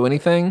didn't want to do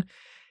anything.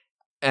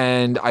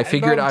 And I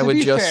figured I would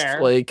just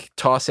like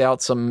toss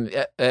out some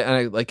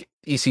like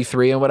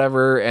EC3 and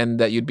whatever, and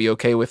that you'd be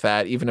okay with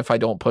that, even if I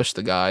don't push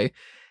the guy.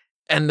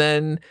 And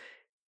then,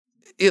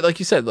 like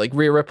you said, like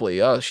Rhea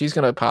Ripley, oh, she's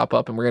going to pop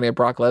up and we're going to get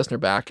Brock Lesnar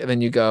back. And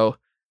then you go,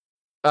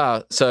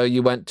 so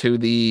you went to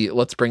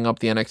let's bring up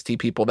the NXT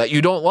people that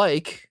you don't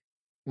like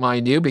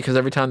mind you, because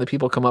every time the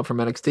people come up from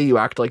NXT, you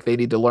act like they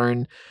need to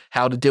learn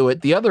how to do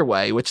it the other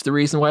way, which the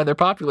reason why they're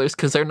popular is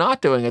because they're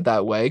not doing it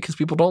that way, because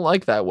people don't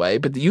like that way,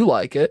 but you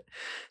like it.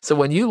 So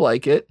when you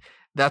like it,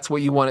 that's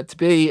what you want it to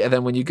be. And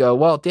then when you go,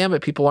 well, damn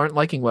it, people aren't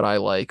liking what I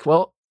like.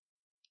 Well,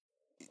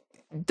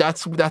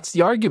 that's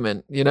the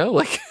argument,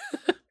 like.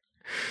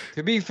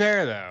 To be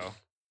fair, though,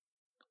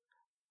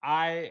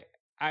 I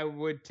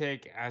would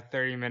take a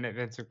 30-minute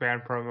Vince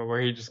McMahon promo where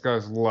he just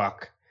goes,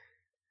 "Look,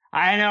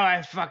 I know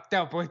I fucked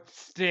up with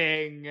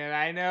Sting, and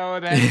I know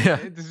that Yeah.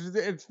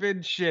 it's been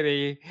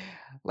shitty."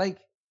 Like,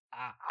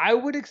 I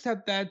would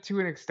accept that to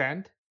an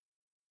extent.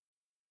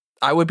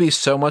 I would be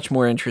so much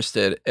more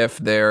interested if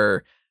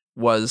there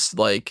was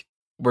like,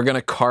 we're going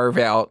to carve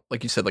out,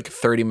 like you said, like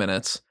 30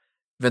 minutes.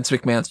 Vince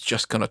McMahon's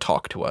just going to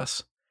talk to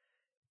us.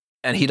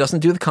 And he doesn't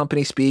do the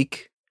company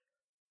speak.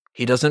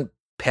 He doesn't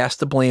pass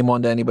the blame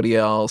on to anybody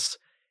else.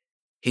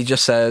 He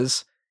just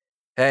says,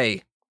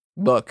 hey,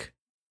 look,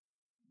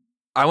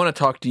 I want to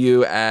talk to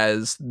you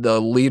as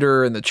the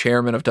leader and the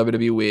chairman of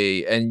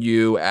WWE, and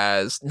you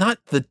as not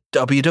the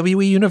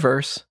WWE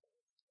universe,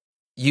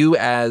 you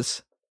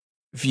as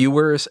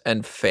viewers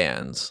and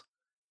fans.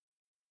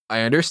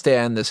 I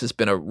understand this has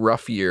been a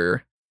rough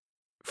year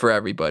for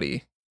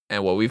everybody.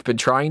 And what we've been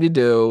trying to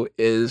do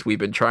is we've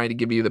been trying to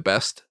give you the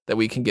best that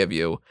we can give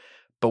you.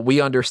 But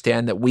we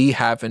understand that we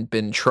haven't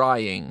been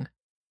trying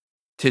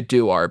to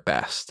do our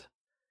best.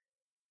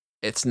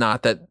 It's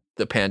not that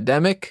the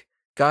pandemic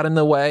got in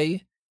the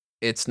way.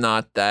 It's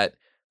not that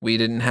we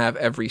didn't have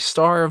every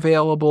star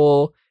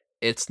available.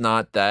 It's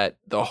not that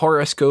the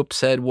horoscope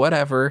said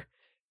whatever.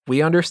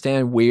 We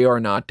understand we are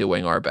not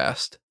doing our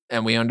best.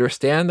 And we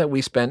understand that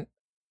we spent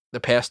the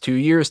past 2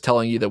 years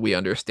telling you that we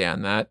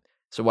understand that.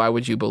 So why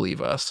would you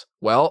believe us?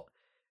 Well,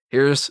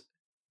 here's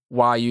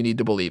why you need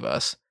to believe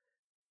us.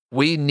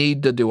 We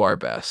need to do our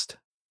best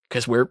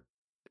because we're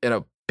in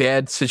a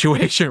bad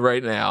situation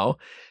right now.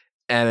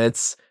 And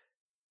it's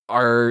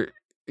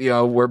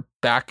we're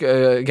back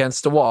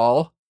against the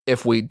wall.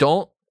 If we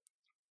don't,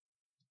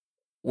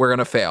 we're going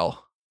to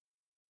fail.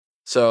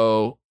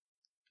 So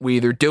we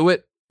either do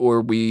it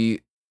or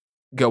we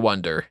go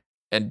under.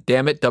 And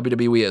damn it,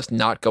 WWE is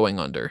not going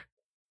under.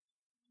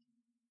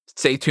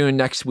 Stay tuned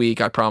next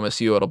week. I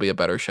promise you it'll be a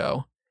better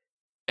show.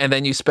 And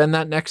then you spend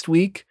that next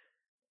week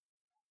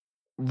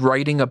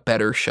writing a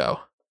better show.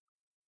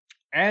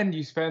 And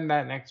you spend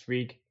that next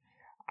week.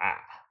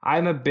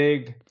 I'm a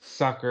big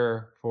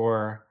sucker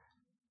for,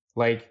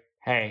 like,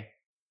 hey,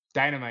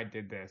 Dynamite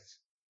did this.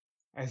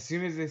 As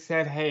soon as they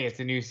said, hey,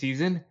 it's a new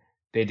season,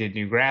 they did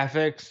new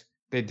graphics.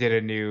 They did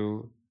a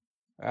new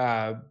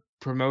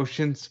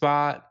promotion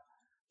spot.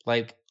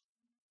 Like,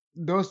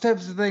 those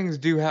types of things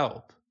do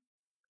help.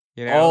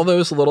 All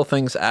those little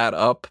things add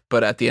up,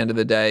 but at the end of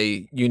the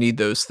day, you need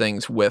those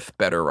things with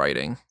better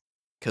writing,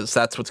 because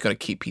that's what's going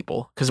to keep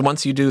people. Because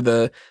once you do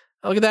oh,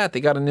 look at that,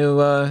 they got a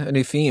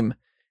new theme.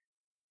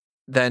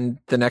 Then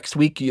the next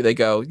week they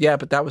go, yeah,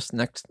 but that was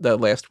the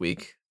last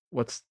week.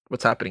 What's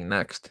happening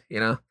next?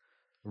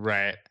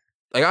 Right.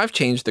 Like, I've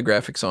changed the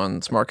graphics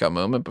on Smart Guy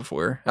Moment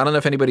before. I don't know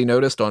if anybody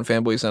noticed on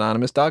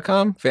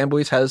fanboysanonymous.com.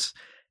 Fanboys has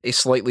a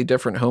slightly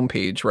different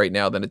homepage right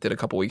now than it did a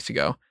couple weeks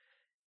ago.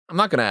 I'm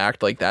not going to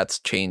act like that's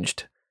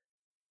changed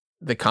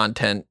the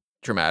content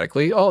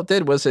dramatically. All it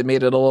did was it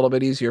made it a little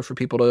bit easier for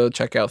people to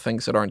check out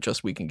things that aren't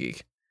just Week in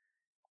Geek.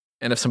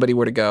 And if somebody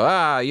were to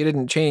go, you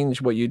didn't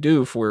change what you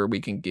do for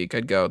Week in Geek,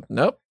 I'd go,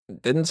 nope,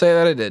 didn't say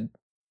that I did.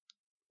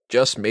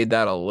 Just made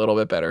that a little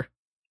bit better.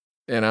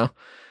 Now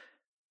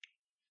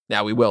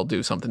we will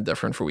do something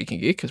different for Week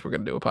in Geek because we're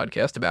going to do a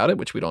podcast about it,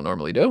 which we don't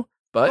normally do.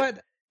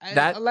 But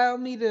allow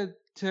me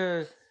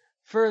to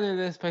further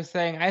this by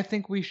saying I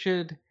think we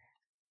should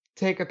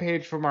take a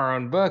page from our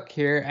own book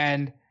here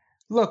and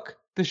look,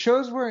 the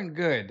shows weren't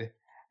good.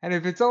 And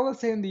if it's all the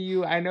same to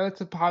you, I know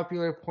it's a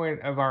popular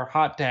point of our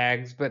hot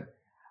tags, but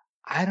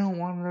I don't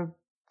want to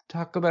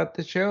talk about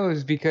the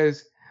shows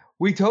because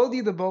we told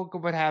you the bulk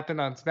of what happened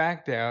on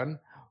SmackDown.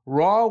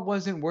 Raw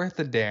wasn't worth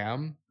a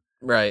damn.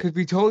 Right. Because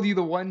we told you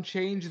the one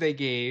change they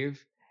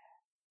gave,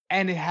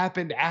 and it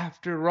happened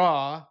after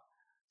Raw.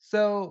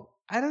 So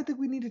I don't think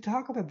we need to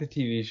talk about the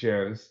TV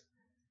shows.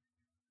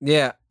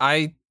 Yeah,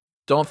 I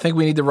don't think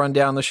we need to run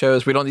down the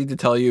shows. We don't need to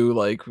tell you,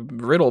 like,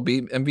 Riddle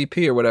beat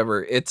MVP or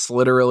whatever. It's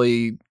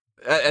literally,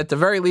 at the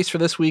very least for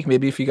this week,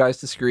 maybe if you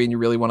guys disagree and you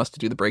really want us to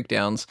do the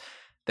breakdowns,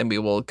 then we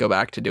will go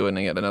back to doing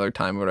it at another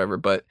time or whatever.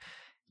 But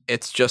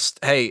it's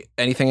just, hey,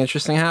 anything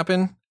interesting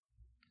happen?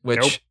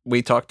 Which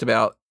we talked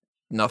about.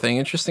 Nothing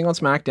interesting on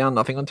SmackDown,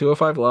 nothing on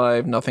 205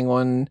 Live, nothing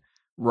on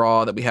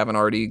Raw that we haven't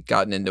already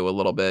gotten into a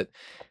little bit.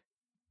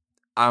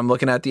 I'm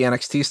looking at the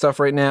NXT stuff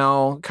right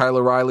now. Kyle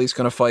O'Reilly's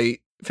going to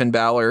fight Finn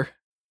Balor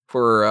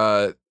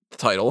for the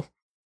title.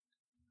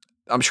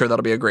 I'm sure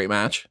that'll be a great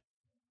match.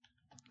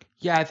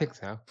 Yeah, I think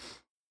so.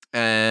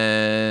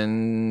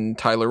 And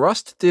Tyler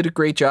Rust did a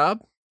great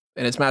job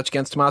in his match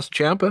against Tommaso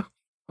Ciampa.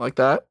 I like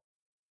that.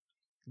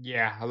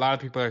 Yeah, a lot of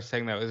people are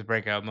saying that was a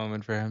breakout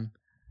moment for him.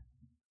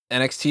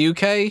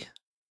 NXT UK,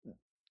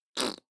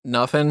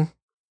 nothing.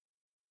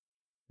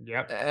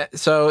 Yep.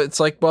 So it's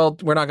like, well,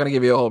 we're not going to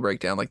give you a whole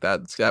breakdown like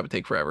that. That would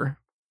take forever.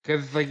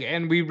 Because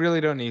and we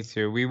really don't need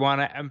to. We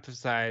want to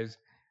emphasize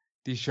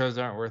these shows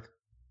aren't worth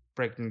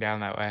breaking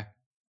down that way.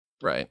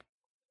 Right.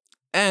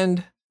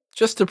 And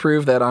just to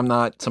prove that I'm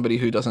not somebody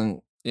who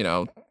doesn't,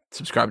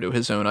 subscribe to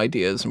his own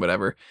ideas and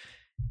whatever,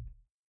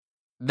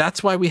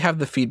 that's why we have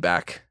the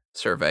feedback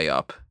survey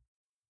up.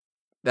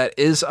 That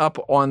is up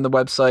on the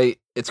website.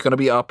 It's going to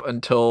be up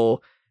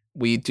until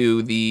we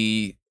do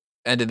the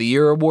end of the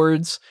year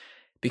awards,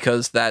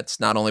 because that's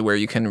not only where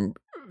you can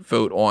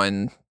vote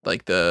on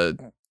like the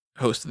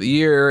host of the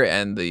year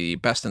and the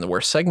best and the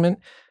worst segment,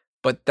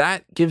 but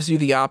that gives you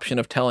the option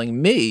of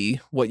telling me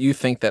what you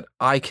think that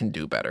I can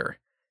do better.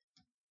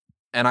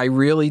 And I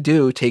really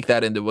do take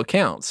that into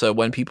account. So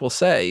when people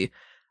say,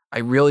 I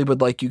really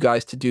would like you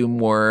guys to do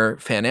more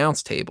fan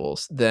ounce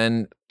tables,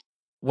 then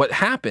what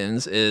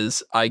happens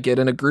is I get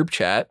in a group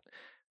chat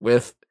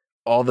with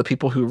all the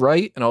people who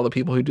write and all the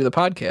people who do the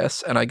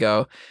podcasts, and I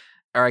go,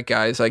 all right,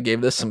 guys, I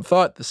gave this some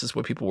thought. This is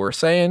what people were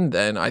saying.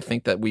 Then I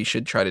think that we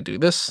should try to do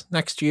this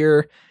next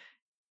year,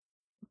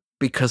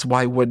 because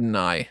why wouldn't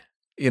I?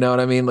 You know what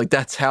I mean? Like,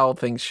 that's how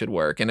things should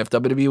work. And if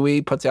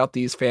WWE puts out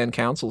these fan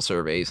council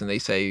surveys and they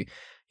say,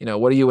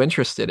 what are you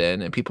interested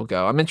in? And people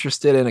go, I'm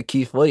interested in a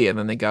Keith Lee. And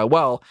then they go,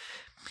 well,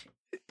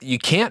 you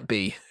can't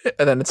be.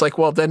 And then it's like,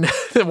 well, then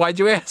why'd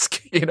you ask?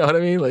 You know what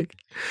I mean? Like,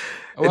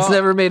 it's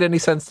never made any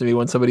sense to me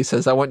when somebody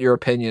says, I want your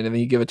opinion, and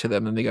then you give it to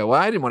them and they go, well,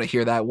 I didn't want to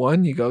hear that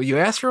one. You go, you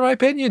asked for my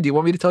opinion. Do you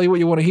want me to tell you what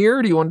you want to hear,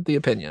 or do you want the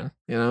opinion?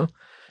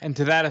 And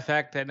to that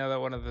effect, I know that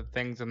one of the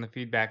things on the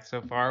feedback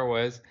so far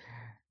was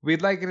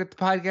we'd like it if the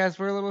podcast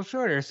were a little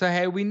shorter. So,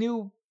 hey, we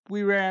knew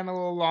we ran a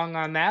little long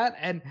on that,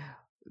 and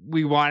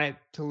we wanted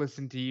to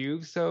listen to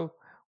you. So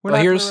we're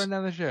not going to run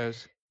other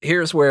shows.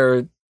 Here's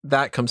where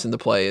that comes into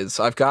play is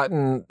I've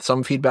gotten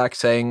some feedback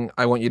saying,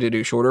 I want you to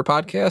do shorter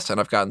podcasts. And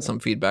I've gotten some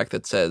feedback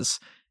that says,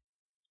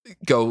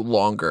 go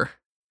longer.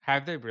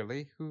 Have they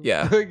really?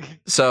 Yeah.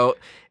 So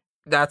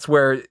that's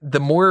where the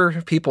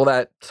more people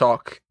that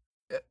talk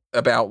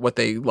about what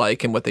they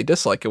like and what they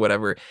dislike or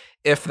whatever,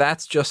 if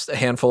that's just a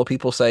handful of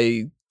people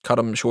say cut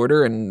them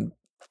shorter, and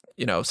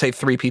say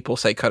 3 people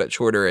say cut it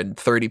shorter and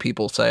 30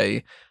 people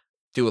say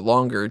do it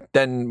longer,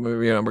 then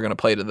we're going to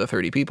play to the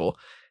 30 people.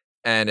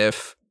 And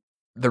if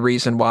the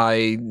reason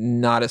why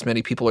not as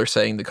many people are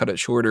saying to cut it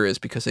shorter is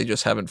because they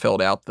just haven't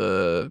filled out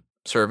the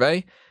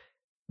survey,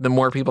 the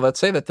more people that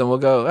say that, then we'll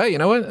go, hey, you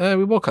know what?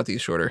 We will cut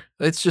these shorter.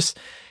 It's just,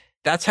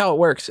 that's how it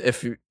works.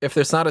 If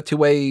there's not a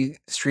two-way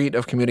street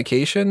of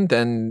communication,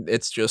 then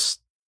it's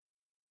just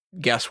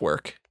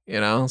guesswork,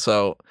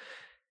 So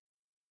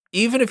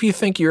even if you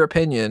think your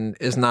opinion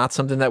is not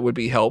something that would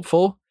be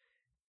helpful,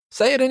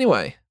 say it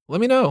anyway. Let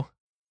me know.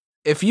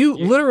 If you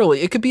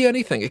literally, it could be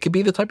anything. It could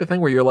be the type of thing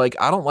where you're like,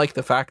 I don't like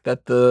the fact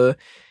that the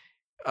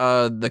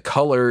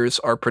colors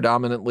are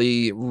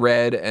predominantly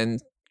red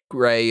and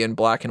gray and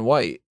black and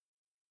white.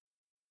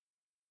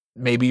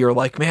 Maybe you're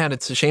like, man,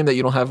 it's a shame that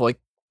you don't have like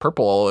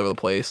purple all over the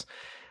place.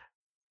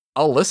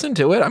 I'll listen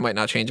to it. I might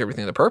not change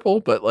everything to purple,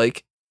 but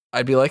like,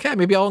 I'd be like, hey,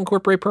 maybe I'll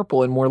incorporate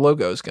purple in more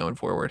logos going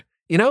forward.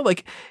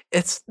 Like,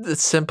 it's the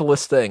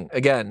simplest thing.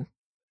 Again,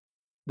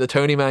 the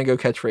Tony Mango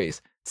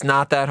catchphrase. It's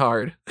not that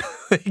hard.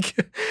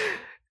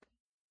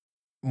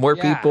 More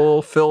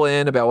people fill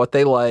in about what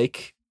they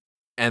like,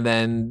 and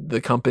then the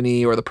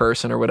company or the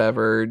person or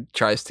whatever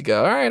tries to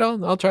go, all right,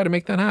 I'll try to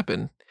make that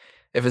happen.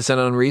 If it's an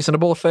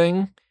unreasonable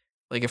thing,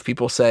 like if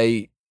people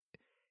say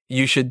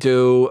you should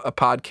do a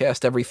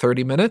podcast every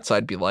 30 minutes,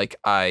 I'd be like,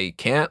 I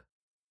can't.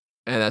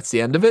 And that's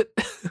the end of it.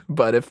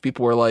 But if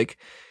people were like,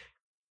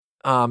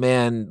 oh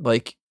man,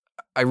 like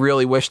I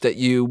really wish that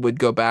you would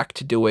go back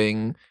to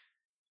doing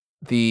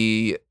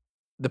the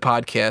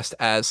podcast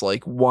as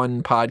like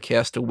one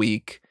podcast a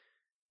week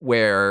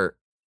where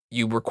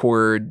you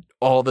record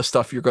all the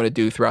stuff you're going to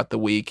do throughout the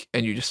week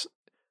and you just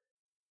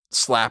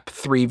slap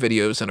 3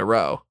 videos in a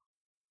row,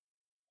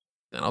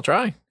 then I'll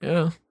try.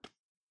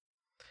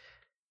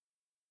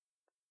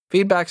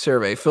 Feedback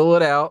survey, fill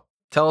it out.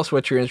 Tell us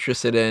what you're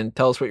interested in.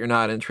 Tell us what you're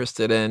not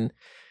interested in.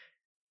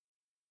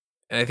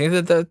 And I think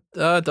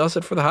that does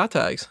it for the hot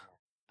tags.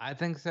 I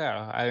think so.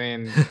 I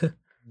mean,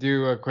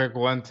 do a quick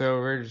once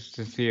over just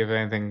to see if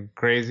anything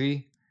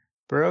crazy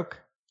broke.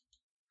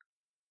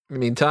 In the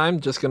meantime,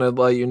 just going to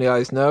let you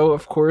guys know,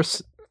 of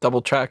course,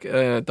 double checking.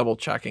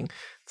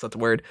 It's not the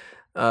word.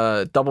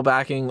 Double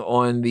backing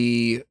on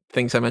the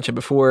things I mentioned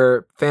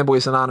before.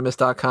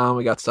 Fanboysanonymous.com.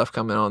 We got stuff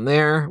coming on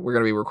there. We're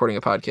going to be recording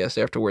a podcast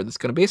afterward that's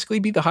going to basically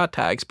be the hot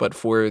tags, but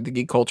for the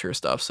geek culture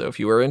stuff. So if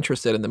you are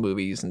interested in the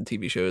movies and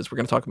TV shows, we're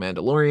going to talk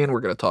Mandalorian.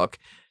 We're going to talk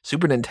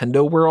Super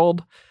Nintendo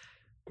World.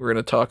 We're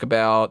going to talk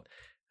about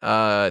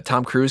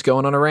Tom Cruise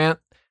going on a rant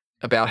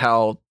about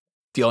how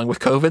dealing with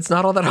COVID's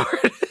not all that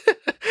hard.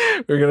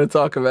 We're going to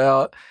talk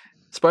about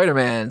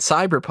Spider-Man,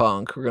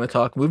 Cyberpunk. We're going to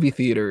talk movie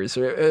theaters,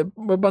 a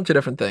bunch of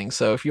different things.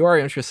 So if you are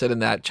interested in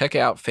that, check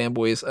out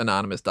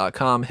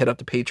fanboysanonymous.com. Hit up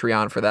the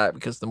Patreon for that,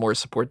 because the more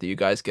support that you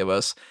guys give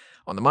us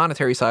on the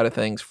monetary side of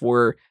things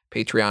for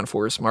Patreon,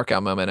 for Smart Guy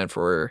Moment, and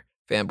for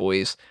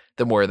Fanboys,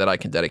 the more that I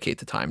can dedicate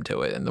the time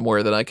to it, and the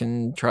more that I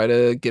can try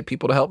to get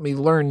people to help me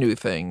learn new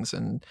things,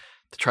 and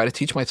to try to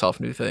teach myself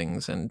new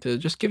things, and to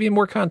just give you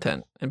more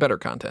content and better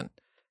content,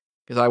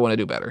 because I want to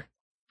do better.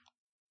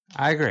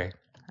 I agree.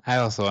 I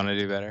also want to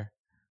do better.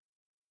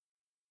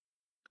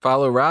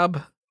 Follow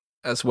Rob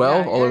as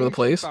well, all over you the should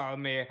place. Follow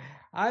me.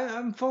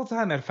 I'm full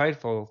time at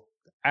Fightful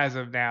as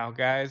of now,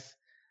 guys.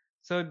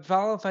 So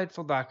follow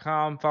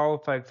Fightful.com, follow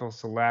Fightful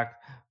Select,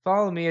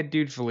 follow me at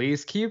Dude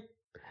Felice. Keep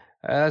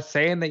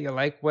saying that you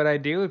like what I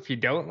do. If you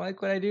don't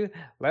like what I do,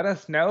 let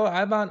us know.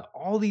 I'm on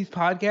all these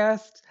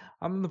podcasts.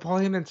 I'm on the Paul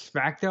Heyman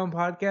SmackDown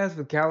podcast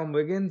with Callum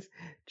Wiggins.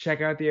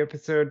 Check out the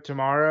episode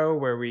tomorrow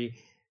where we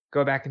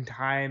go back in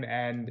time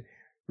and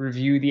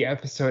review the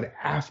episode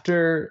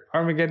after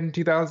Armageddon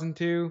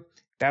 2002.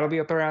 That'll be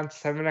up around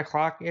 7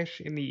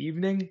 o'clock-ish in the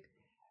evening.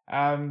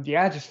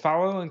 Just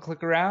follow and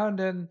click around,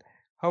 and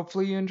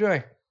hopefully you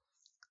enjoy.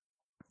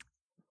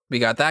 We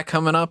got that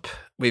coming up.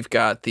 We've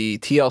got the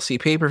TLC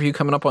pay-per-view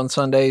coming up on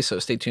Sunday, so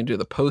stay tuned to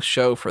the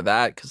post-show for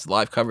that, because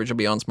live coverage will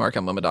be on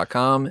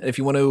smarkoutmoment.com. And if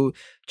you want to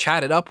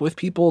chat it up with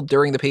people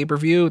during the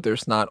pay-per-view,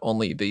 there's not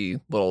only the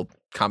little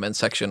comment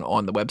section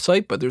on the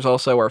website, but there's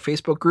also our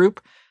Facebook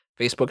group,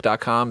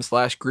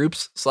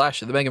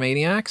 facebook.com/groups/the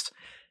Megamaniacs.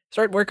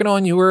 Start working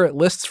on your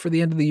lists for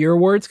the end of the year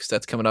awards, because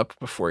that's coming up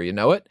before you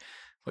know it,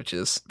 which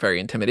is very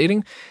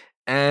intimidating.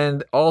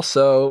 And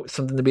also,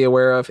 something to be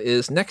aware of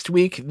is next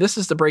week, this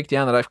is the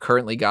breakdown that I've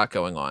currently got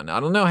going on. I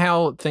don't know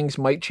how things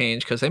might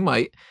change, because they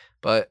might,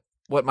 but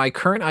what my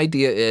current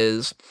idea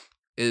is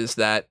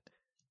that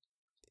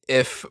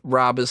if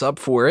Rob is up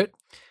for it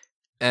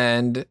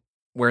and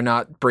we're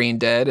not brain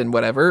dead and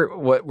whatever,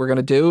 what we're going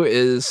to do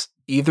is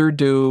either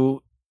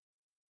do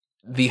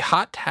the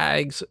hot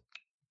tags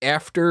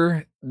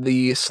after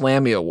the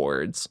Slammy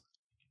Awards,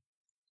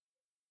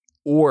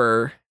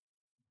 or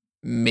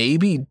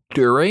maybe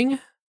during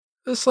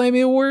the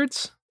Slammy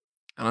Awards.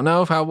 I don't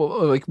know how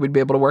we'd be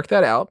able to work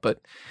that out, but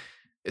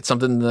it's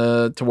something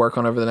to work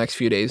on over the next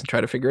few days and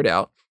try to figure it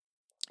out.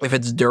 If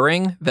it's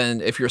during,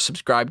 then if you're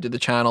subscribed to the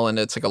channel and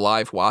it's like a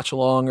live watch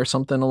along or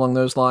something along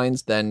those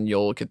lines, then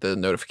you'll get the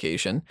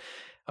notification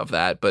of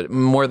that. But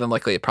more than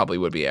likely, it probably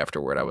would be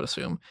afterward, I would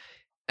assume.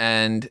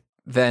 And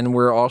then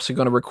we're also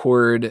going to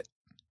record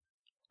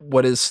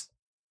what is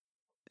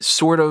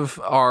sort of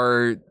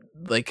our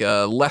like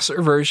a lesser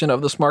version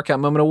of the Smart Cat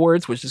Moment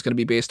Awards, which is going to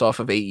be based off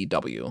of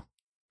AEW.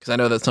 Because I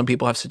know that some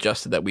people have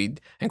suggested that we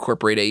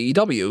incorporate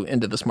AEW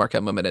into the Smart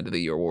Cat Moment End of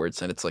the Year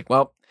Awards. And it's like,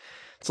 well,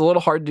 it's a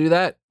little hard to do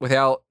that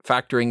without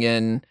factoring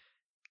in,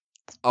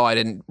 oh, I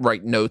didn't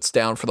write notes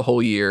down for the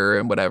whole year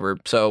and whatever.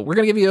 So we're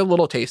going to give you a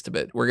little taste of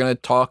it. We're going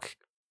to talk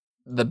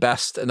the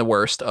best and the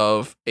worst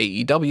of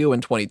AEW in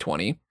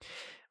 2020.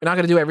 We're not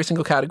going to do every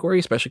single category,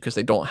 especially because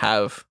they don't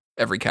have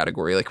every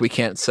category. Like, we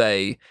can't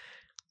say,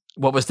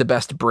 what was the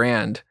best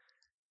brand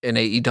in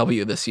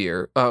AEW this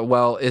year?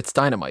 Well, it's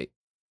Dynamite.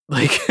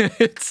 Like,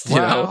 it's, you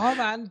know. Hold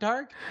on.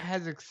 Dark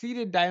has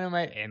exceeded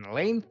Dynamite in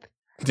length.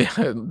 Yeah,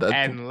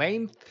 and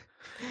length.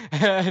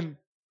 And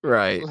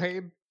right.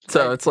 length.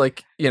 So it's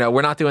like, you know,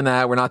 we're not doing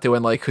that. We're not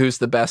doing like who's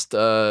the best,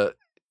 the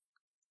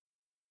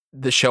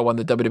show on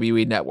the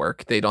WWE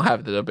network. They don't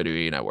have the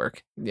WWE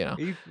network, you know.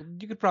 You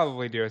could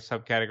probably do a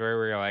subcategory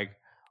where you're like,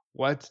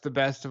 what's the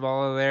best of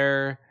all of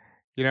their,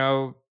 you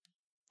know,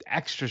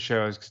 extra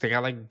shows? Because they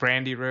got like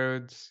Brandy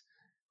Rhodes,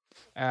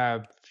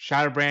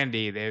 Shot of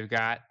Brandy. They've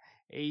got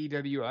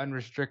AEW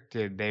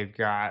Unrestricted. They've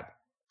got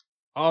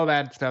all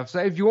that stuff. So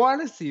if you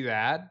want to see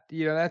that,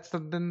 you know, that's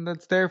something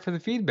that's there for the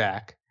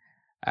feedback.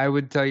 I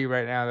would tell you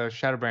right now, though,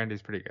 Shot of Brandy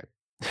is pretty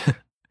good.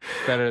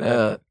 Better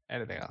than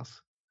anything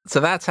else. So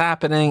that's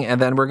happening,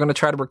 and then we're going to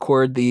try to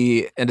record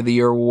the end of the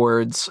year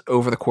awards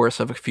over the course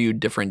of a few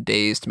different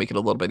days to make it a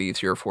little bit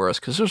easier for us,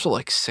 because those are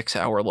like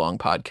 6-hour long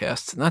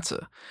podcasts, and it's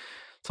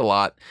a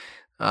lot.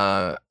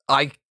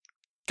 I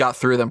got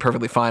through them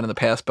perfectly fine in the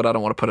past, but I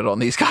don't want to put it on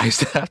these guys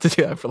to have to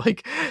do that for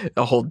like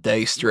a whole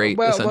day straight.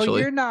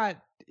 Essentially, well,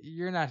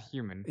 you're not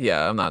human.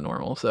 Yeah, I'm not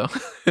normal. So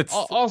it's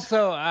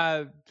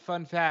also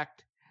fun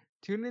fact.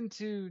 Tune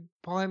into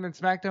Paul Heyman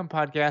SmackDown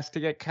podcast to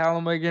get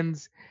Callum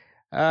Wiggins'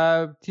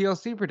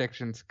 TLC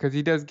predictions, because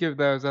he does give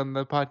those on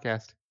the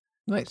podcast.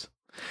 Nice.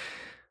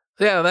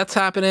 Yeah, that's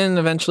happening.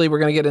 Eventually, we're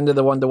going to get into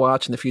the one to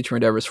watch and the future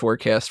endeavors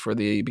forecast for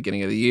the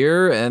beginning of the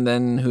year. And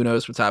then who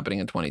knows what's happening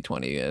in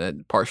 2020. And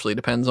it partially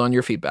depends on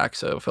your feedback.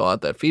 So fill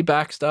out that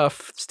feedback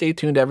stuff. Stay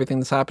tuned to everything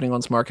that's happening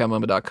on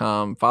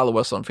smartcatmoment.com. Follow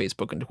us on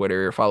Facebook and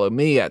Twitter. Follow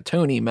me at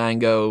Tony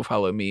Mango.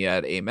 Follow me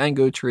at A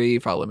Mango Tree.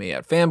 Follow me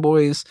at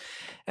Fanboys.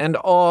 And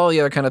all the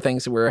other kind of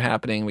things that were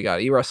happening. We got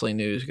eWrestling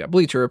News. We got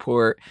Bleacher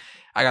Report.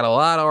 I got a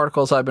lot of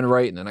articles I've been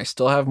writing, and I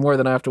still have more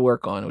than I have to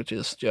work on, which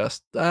is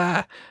just,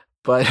 but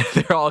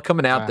they're all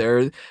coming out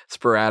there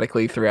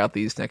sporadically throughout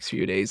these next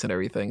few days and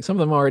everything. Some of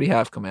them already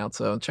have come out,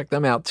 so check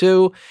them out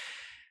too.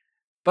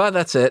 But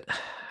that's it.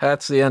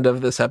 That's the end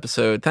of this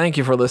episode. Thank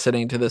you for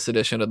listening to this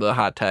edition of the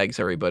Hot Tags,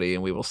 everybody,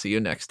 and we will see you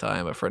next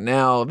time. But for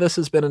now, this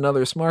has been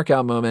another Smart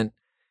Out moment.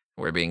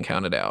 We're being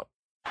counted out.